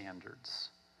worldly standards.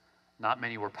 Not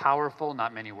many were powerful,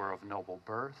 not many were of noble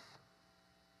birth.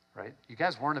 Right? You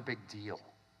guys weren't a big deal,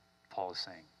 Paul is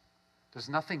saying. There's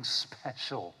nothing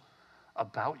special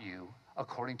about you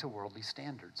according to worldly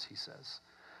standards, he says.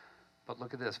 But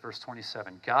look at this, verse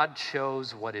 27. God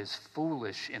chose what is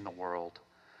foolish in the world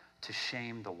to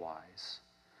shame the wise.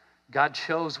 God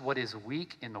chose what is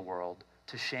weak in the world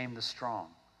to shame the strong.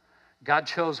 God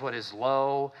chose what is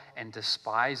low and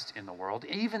despised in the world,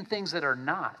 even things that are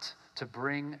not, to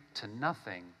bring to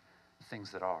nothing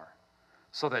things that are,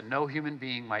 so that no human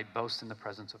being might boast in the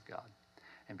presence of God.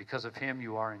 And because of him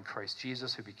you are in Christ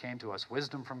Jesus, who became to us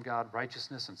wisdom from God,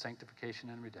 righteousness and sanctification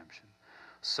and redemption,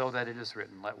 so that it is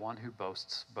written, let one who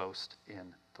boasts boast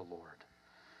in the Lord.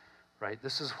 Right?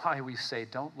 This is why we say,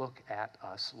 don't look at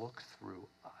us, look through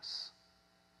us.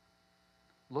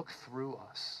 Look through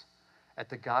us at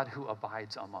the God who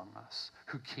abides among us,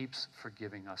 who keeps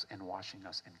forgiving us and washing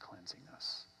us and cleansing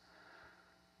us,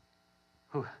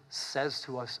 who says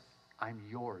to us, I'm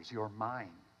yours, you're mine,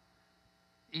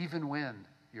 even when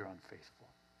you're unfaithful.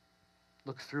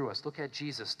 Look through us. Look at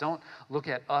Jesus. Don't look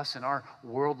at us and our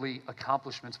worldly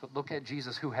accomplishments, but look at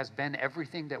Jesus, who has been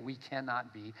everything that we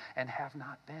cannot be and have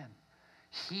not been.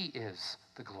 He is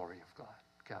the glory of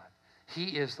God. He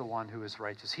is the one who is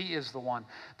righteous. He is the one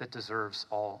that deserves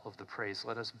all of the praise.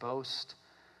 Let us boast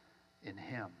in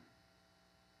him,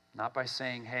 not by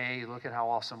saying, hey, look at how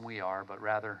awesome we are, but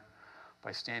rather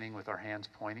by standing with our hands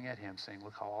pointing at him, saying,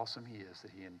 look how awesome he is,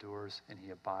 that he endures and he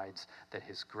abides, that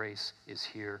his grace is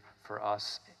here for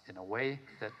us in a way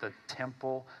that the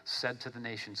temple said to the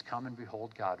nations, come and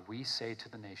behold God. We say to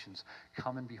the nations,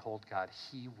 come and behold God.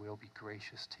 He will be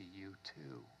gracious to you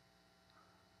too,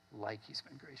 like he's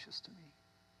been gracious to me,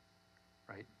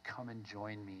 right? Come and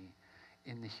join me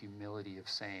in the humility of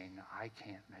saying, I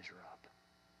can't measure up.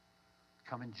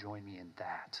 Come and join me in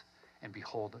that. And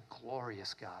behold, a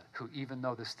glorious God, who even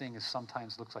though this thing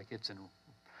sometimes looks like it's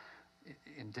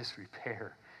in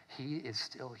disrepair, he is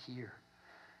still here,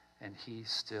 and he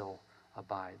still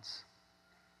abides.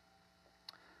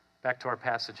 Back to our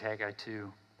passage, Haggai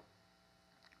 2,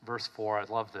 verse 4. I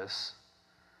love this.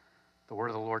 The word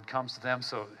of the Lord comes to them.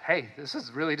 So, hey, this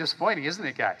is really disappointing, isn't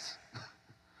it, guys?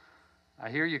 I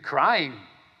hear you crying.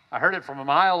 I heard it from a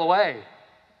mile away,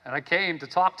 and I came to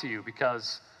talk to you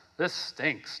because this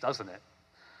stinks, doesn't it?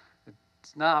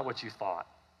 It's not what you thought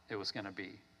it was going to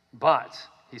be. But,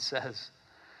 he says,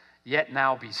 yet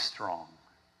now be strong.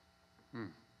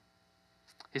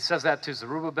 He says that to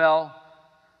Zerubbabel,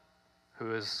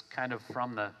 who is kind of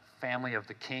from the family of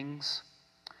the kings.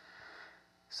 He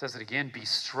says it again, be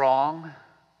strong.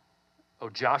 O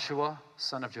Joshua,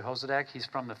 son of Jehozadak, he's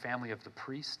from the family of the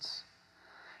priests.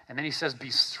 And then he says,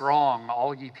 be strong,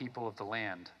 all ye people of the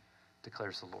land,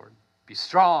 declares the Lord. Be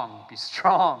strong, be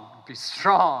strong, be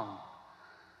strong.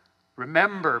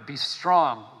 Remember, be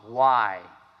strong. Why?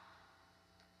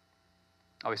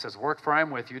 Oh, he says, work for I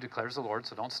am with you, declares the Lord,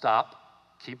 so don't stop.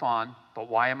 Keep on. But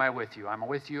why am I with you? I'm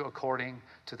with you according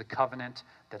to the covenant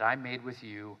that I made with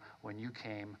you when you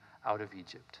came out of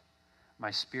Egypt.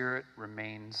 My spirit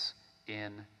remains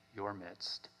in your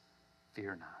midst.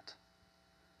 Fear not.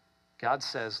 God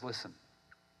says, listen,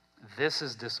 this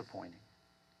is disappointing.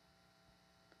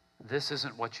 This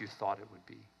isn't what you thought it would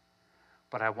be.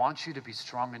 But I want you to be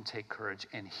strong and take courage,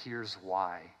 and here's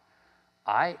why.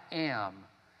 I am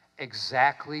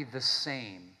exactly the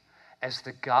same as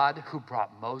the God who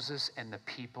brought Moses and the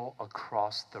people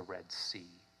across the Red Sea.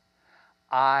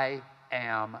 I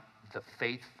am the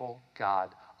faithful God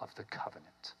of the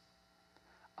covenant.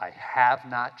 I have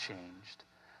not changed.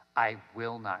 I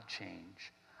will not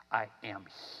change. I am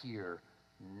here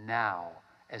now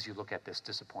as you look at this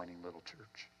disappointing little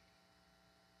church.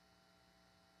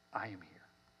 I am here.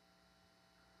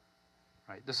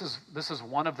 Right? This is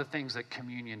one of the things that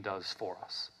communion does for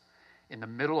us. In the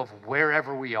middle of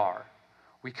wherever we are,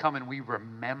 we come and we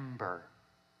remember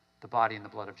the body and the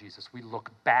blood of Jesus. We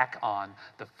look back on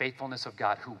the faithfulness of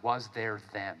God who was there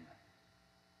then.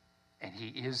 And he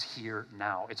is here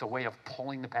now. It's a way of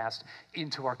pulling the past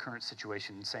into our current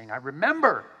situation and saying, I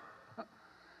remember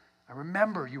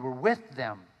you were with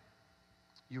them.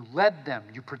 You led them.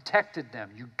 You protected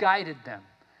them. You guided them.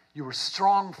 You were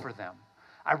strong for them.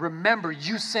 I remember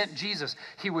you sent Jesus.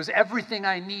 He was everything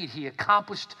I need. He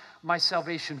accomplished my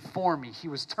salvation for me. He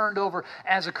was turned over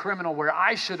as a criminal where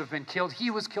I should have been killed. He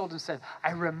was killed instead.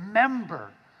 I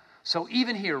remember. So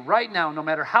even here, right now, no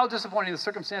matter how disappointing the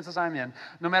circumstances I'm in,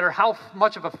 no matter how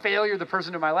much of a failure the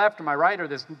person to my left or my right or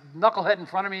this knucklehead in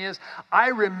front of me is, I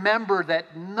remember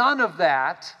that none of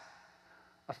that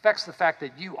affects the fact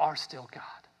that you are still God.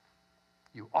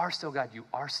 You are still God. You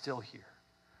are still here.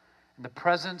 In the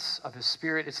presence of his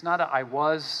Spirit, it's not a I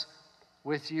was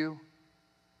with you.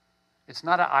 It's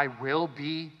not a I will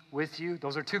be with you.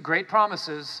 Those are two great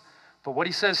promises. But what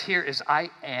he says here is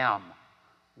I am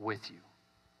with you.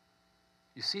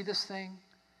 You see this thing?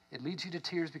 It leads you to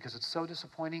tears because it's so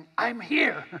disappointing. I'm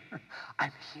here.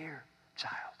 I'm here,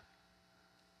 child.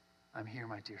 I'm here,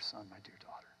 my dear son, my dear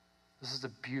daughter. This is a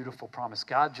beautiful promise.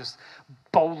 God just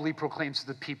boldly proclaims to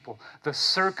the people, the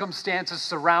circumstances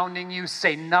surrounding you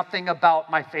say nothing about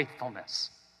my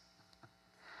faithfulness.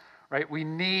 Right? We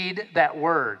need that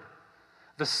word.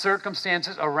 The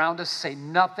circumstances around us say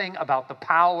nothing about the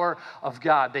power of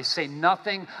God. They say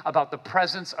nothing about the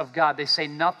presence of God. They say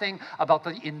nothing about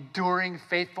the enduring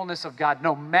faithfulness of God.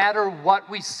 No matter what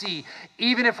we see,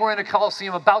 even if we're in a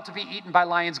Colosseum about to be eaten by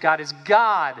lions, God is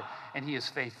God, and he is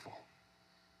faithful.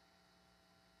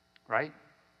 right?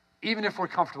 Even if we're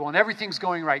comfortable and everything's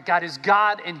going right, God is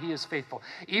God and he is faithful.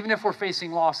 Even if we're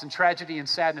facing loss and tragedy and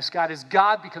sadness, God is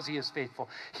God because he is faithful.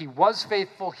 He was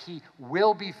faithful, he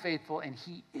will be faithful, and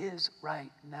he is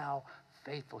right now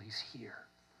faithful. He's here.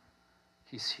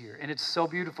 He's here. And it's so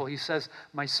beautiful. He says,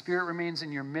 my spirit remains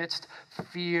in your midst.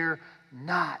 Fear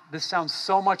not. This sounds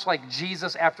so much like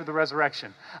Jesus after the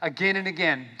resurrection. Again and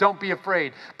again, don't be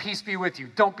afraid. Peace be with you.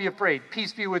 Don't be afraid.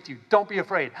 Peace be with you. Don't be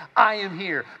afraid. I am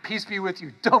here. Peace be with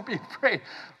you. Don't be afraid.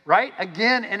 Right?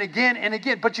 Again and again and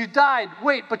again. But you died.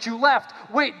 Wait, but you left.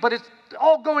 Wait, but it's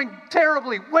all going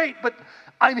terribly. Wait, but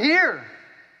I'm here.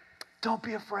 Don't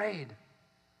be afraid.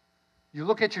 You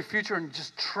look at your future and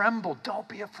just tremble. Don't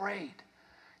be afraid.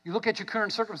 You look at your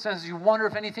current circumstances, you wonder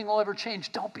if anything will ever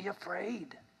change. Don't be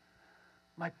afraid.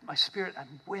 My spirit,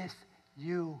 I'm with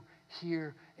you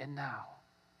here and now.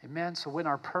 Amen? So when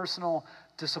our personal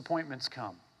disappointments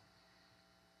come,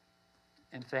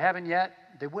 and if they haven't yet,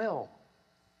 they will.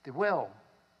 They will.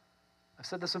 I've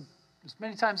said this as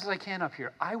many times as I can up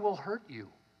here. I will hurt you.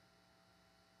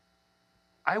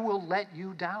 I will let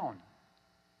you down.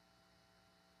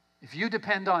 If you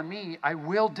depend on me, I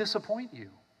will disappoint you.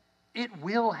 It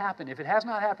will happen. If it has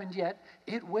not happened yet,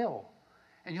 it will.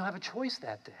 And you'll have a choice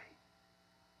that day.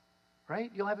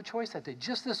 Right? You'll have a choice that day.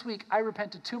 Just this week, I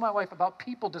repented to my wife about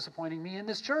people disappointing me in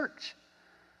this church.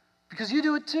 Because you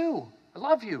do it too. I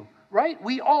love you. Right?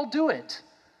 We all do it.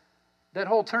 That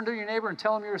whole turn to your neighbor and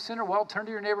tell him you're a sinner. Well, turn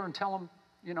to your neighbor and tell him,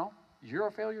 you're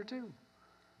a failure too.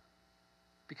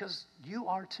 Because you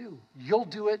are too. You'll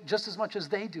do it just as much as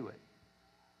they do it.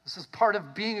 This is part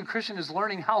of being a Christian, is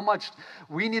learning how much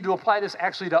we need to apply this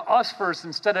actually to us first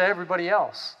instead of everybody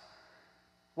else.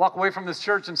 Walk away from this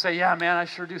church and say, yeah, man, I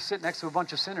sure do sit next to a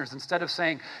bunch of sinners, instead of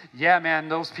saying, yeah, man,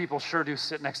 those people sure do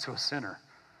sit next to a sinner.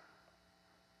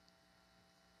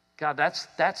 God,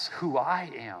 that's who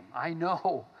I am. I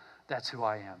know that's who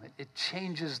I am. It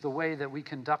changes the way that we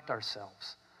conduct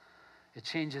ourselves. It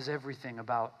changes everything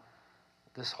about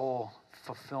this whole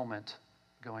fulfillment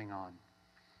going on.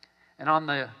 And on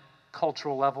the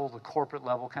cultural level, the corporate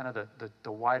level, kind of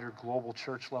the wider global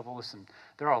church level, listen,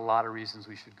 there are a lot of reasons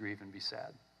we should grieve and be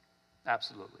sad.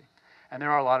 Absolutely. And there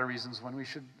are a lot of reasons when we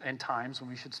should, and times when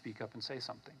we should speak up and say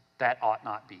something. That ought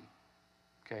not be.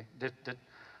 Okay?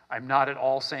 I'm not at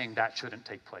all saying that shouldn't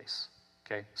take place.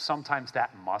 Okay? Sometimes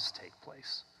that must take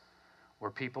place. Where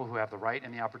people who have the right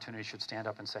and the opportunity should stand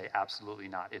up and say, absolutely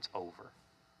not, it's over.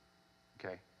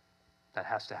 Okay? That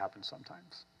has to happen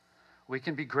sometimes. We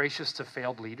can be gracious to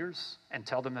failed leaders and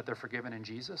tell them that they're forgiven in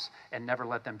Jesus and never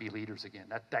let them be leaders again.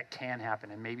 That can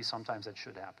happen, and maybe sometimes that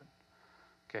should happen.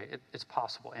 Okay, it's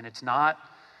possible. And it's not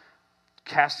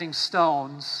casting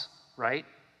stones, right?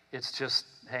 It's just,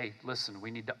 hey, listen,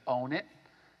 we need to own it,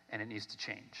 and it needs to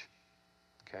change.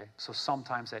 Okay, so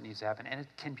sometimes that needs to happen, and it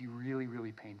can be really,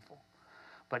 really painful.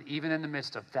 But even in the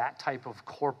midst of that type of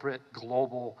corporate,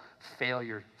 global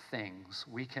failure things,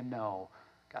 we can know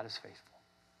God is faithful.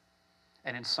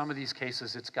 And in some of these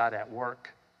cases, it's God at work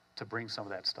to bring some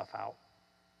of that stuff out.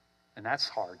 And that's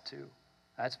hard too.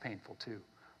 That's painful too.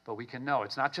 But we can know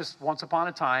it's not just once upon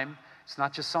a time. It's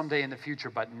not just someday in the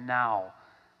future, but now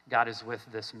God is with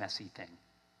this messy thing.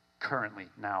 Currently,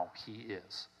 now he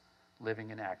is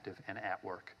living and active and at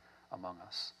work among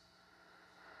us.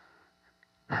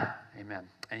 Amen.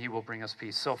 And he will bring us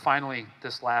peace. So finally,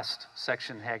 this last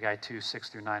section, Haggai 2,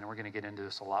 6-9, and we're going to get into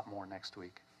this a lot more next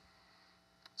week.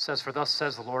 It says, for thus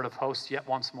says the Lord of hosts, yet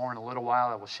once more in a little while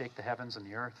I will shake the heavens and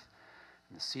the earth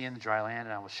and the sea and the dry land,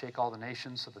 and I will shake all the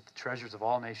nations so that the treasures of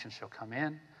all nations shall come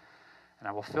in, and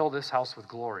I will fill this house with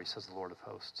glory, says the Lord of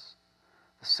hosts.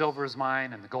 The silver is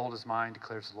mine and the gold is mine,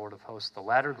 declares the Lord of hosts. The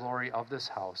latter glory of this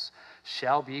house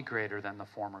shall be greater than the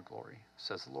former glory,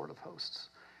 says the Lord of hosts.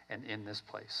 And in this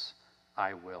place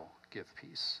I will give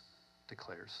peace,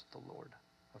 declares the Lord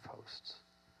of hosts.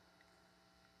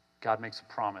 God makes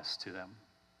a promise to them.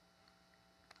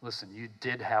 Listen, you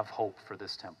did have hope for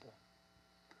this temple.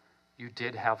 You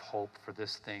did have hope for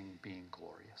this thing being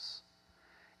glorious.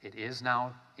 It is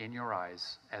now in your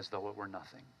eyes as though it were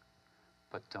nothing.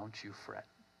 But don't you fret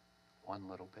one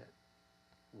little bit.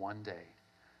 One day,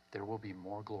 there will be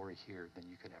more glory here than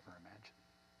you could ever imagine.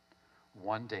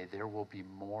 One day, there will be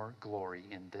more glory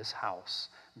in this house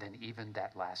than even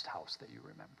that last house that you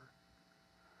remember.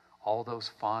 All those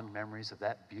fond memories of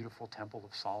that beautiful Temple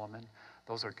of Solomon,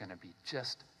 those are going to be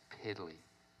just piddly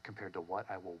compared to what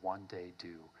I will one day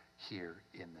do here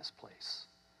in this place.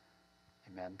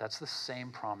 Amen. That's the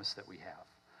same promise that we have.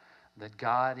 That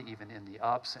God, even in the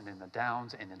ups and in the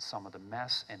downs and in some of the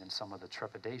mess and in some of the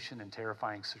trepidation and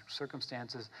terrifying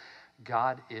circumstances,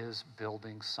 God is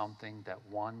building something that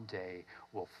one day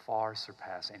will far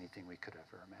surpass anything we could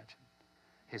ever imagine.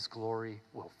 His glory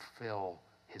will fill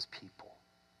his people.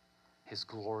 His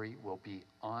glory will be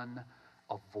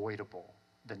unavoidable.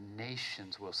 The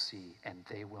nations will see and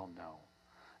they will know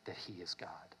that he is God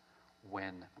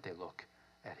when they look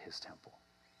at his temple,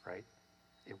 right?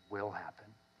 It will happen.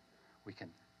 We can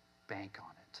bank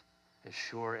on it. As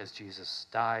sure as Jesus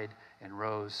died and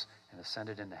rose and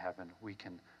ascended into heaven, we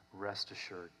can rest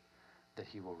assured that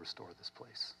he will restore this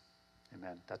place.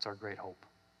 Amen. That's our great hope,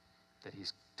 that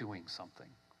he's doing something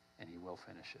and he will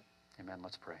finish it. Amen.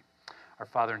 Let's pray. Our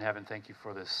Father in heaven, thank you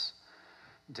for this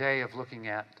day of looking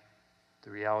at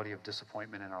the reality of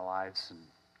disappointment in our lives. And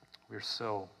we're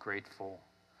so grateful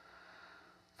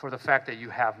for the fact that you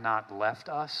have not left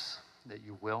us, that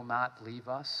you will not leave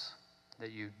us,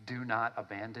 that you do not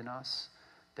abandon us,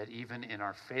 that even in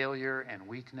our failure and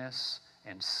weakness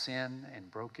and sin and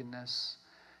brokenness,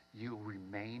 you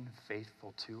remain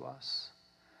faithful to us.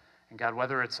 And God,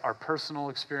 whether it's our personal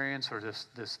experience or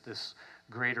this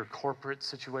greater corporate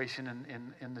situation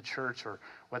in the church, or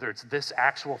whether it's this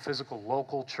actual physical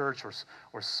local church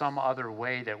or some other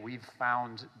way that we've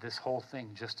found this whole thing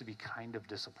just to be kind of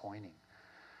disappointing.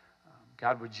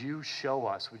 God, would you show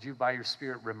us, would you by your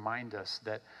Spirit remind us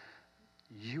that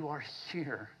you are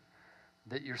here,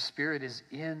 that your Spirit is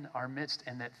in our midst,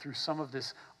 and that through some of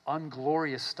this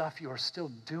unglorious stuff, you are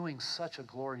still doing such a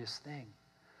glorious thing.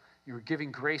 You are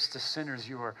giving grace to sinners.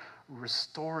 You are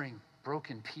restoring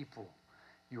broken people.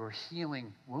 You are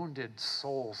healing wounded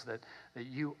souls, that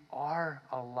you are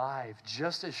alive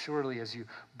just as surely as you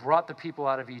brought the people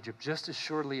out of Egypt, just as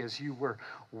surely as you were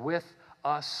with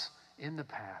us in the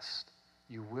past.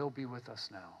 You will be with us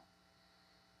now.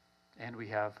 And we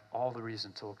have all the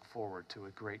reason to look forward to a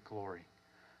great glory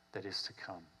that is to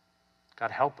come.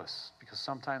 God, help us, because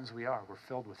sometimes we are. We're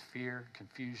filled with fear,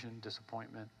 confusion,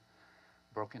 disappointment,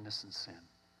 brokenness, and sin.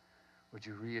 Would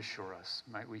you reassure us?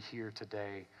 Might we hear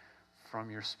today from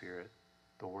your Spirit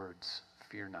the words,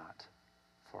 "Fear not,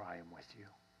 for I am with you."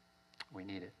 We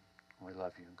need it. We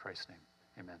love you. In Christ's name,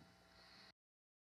 amen.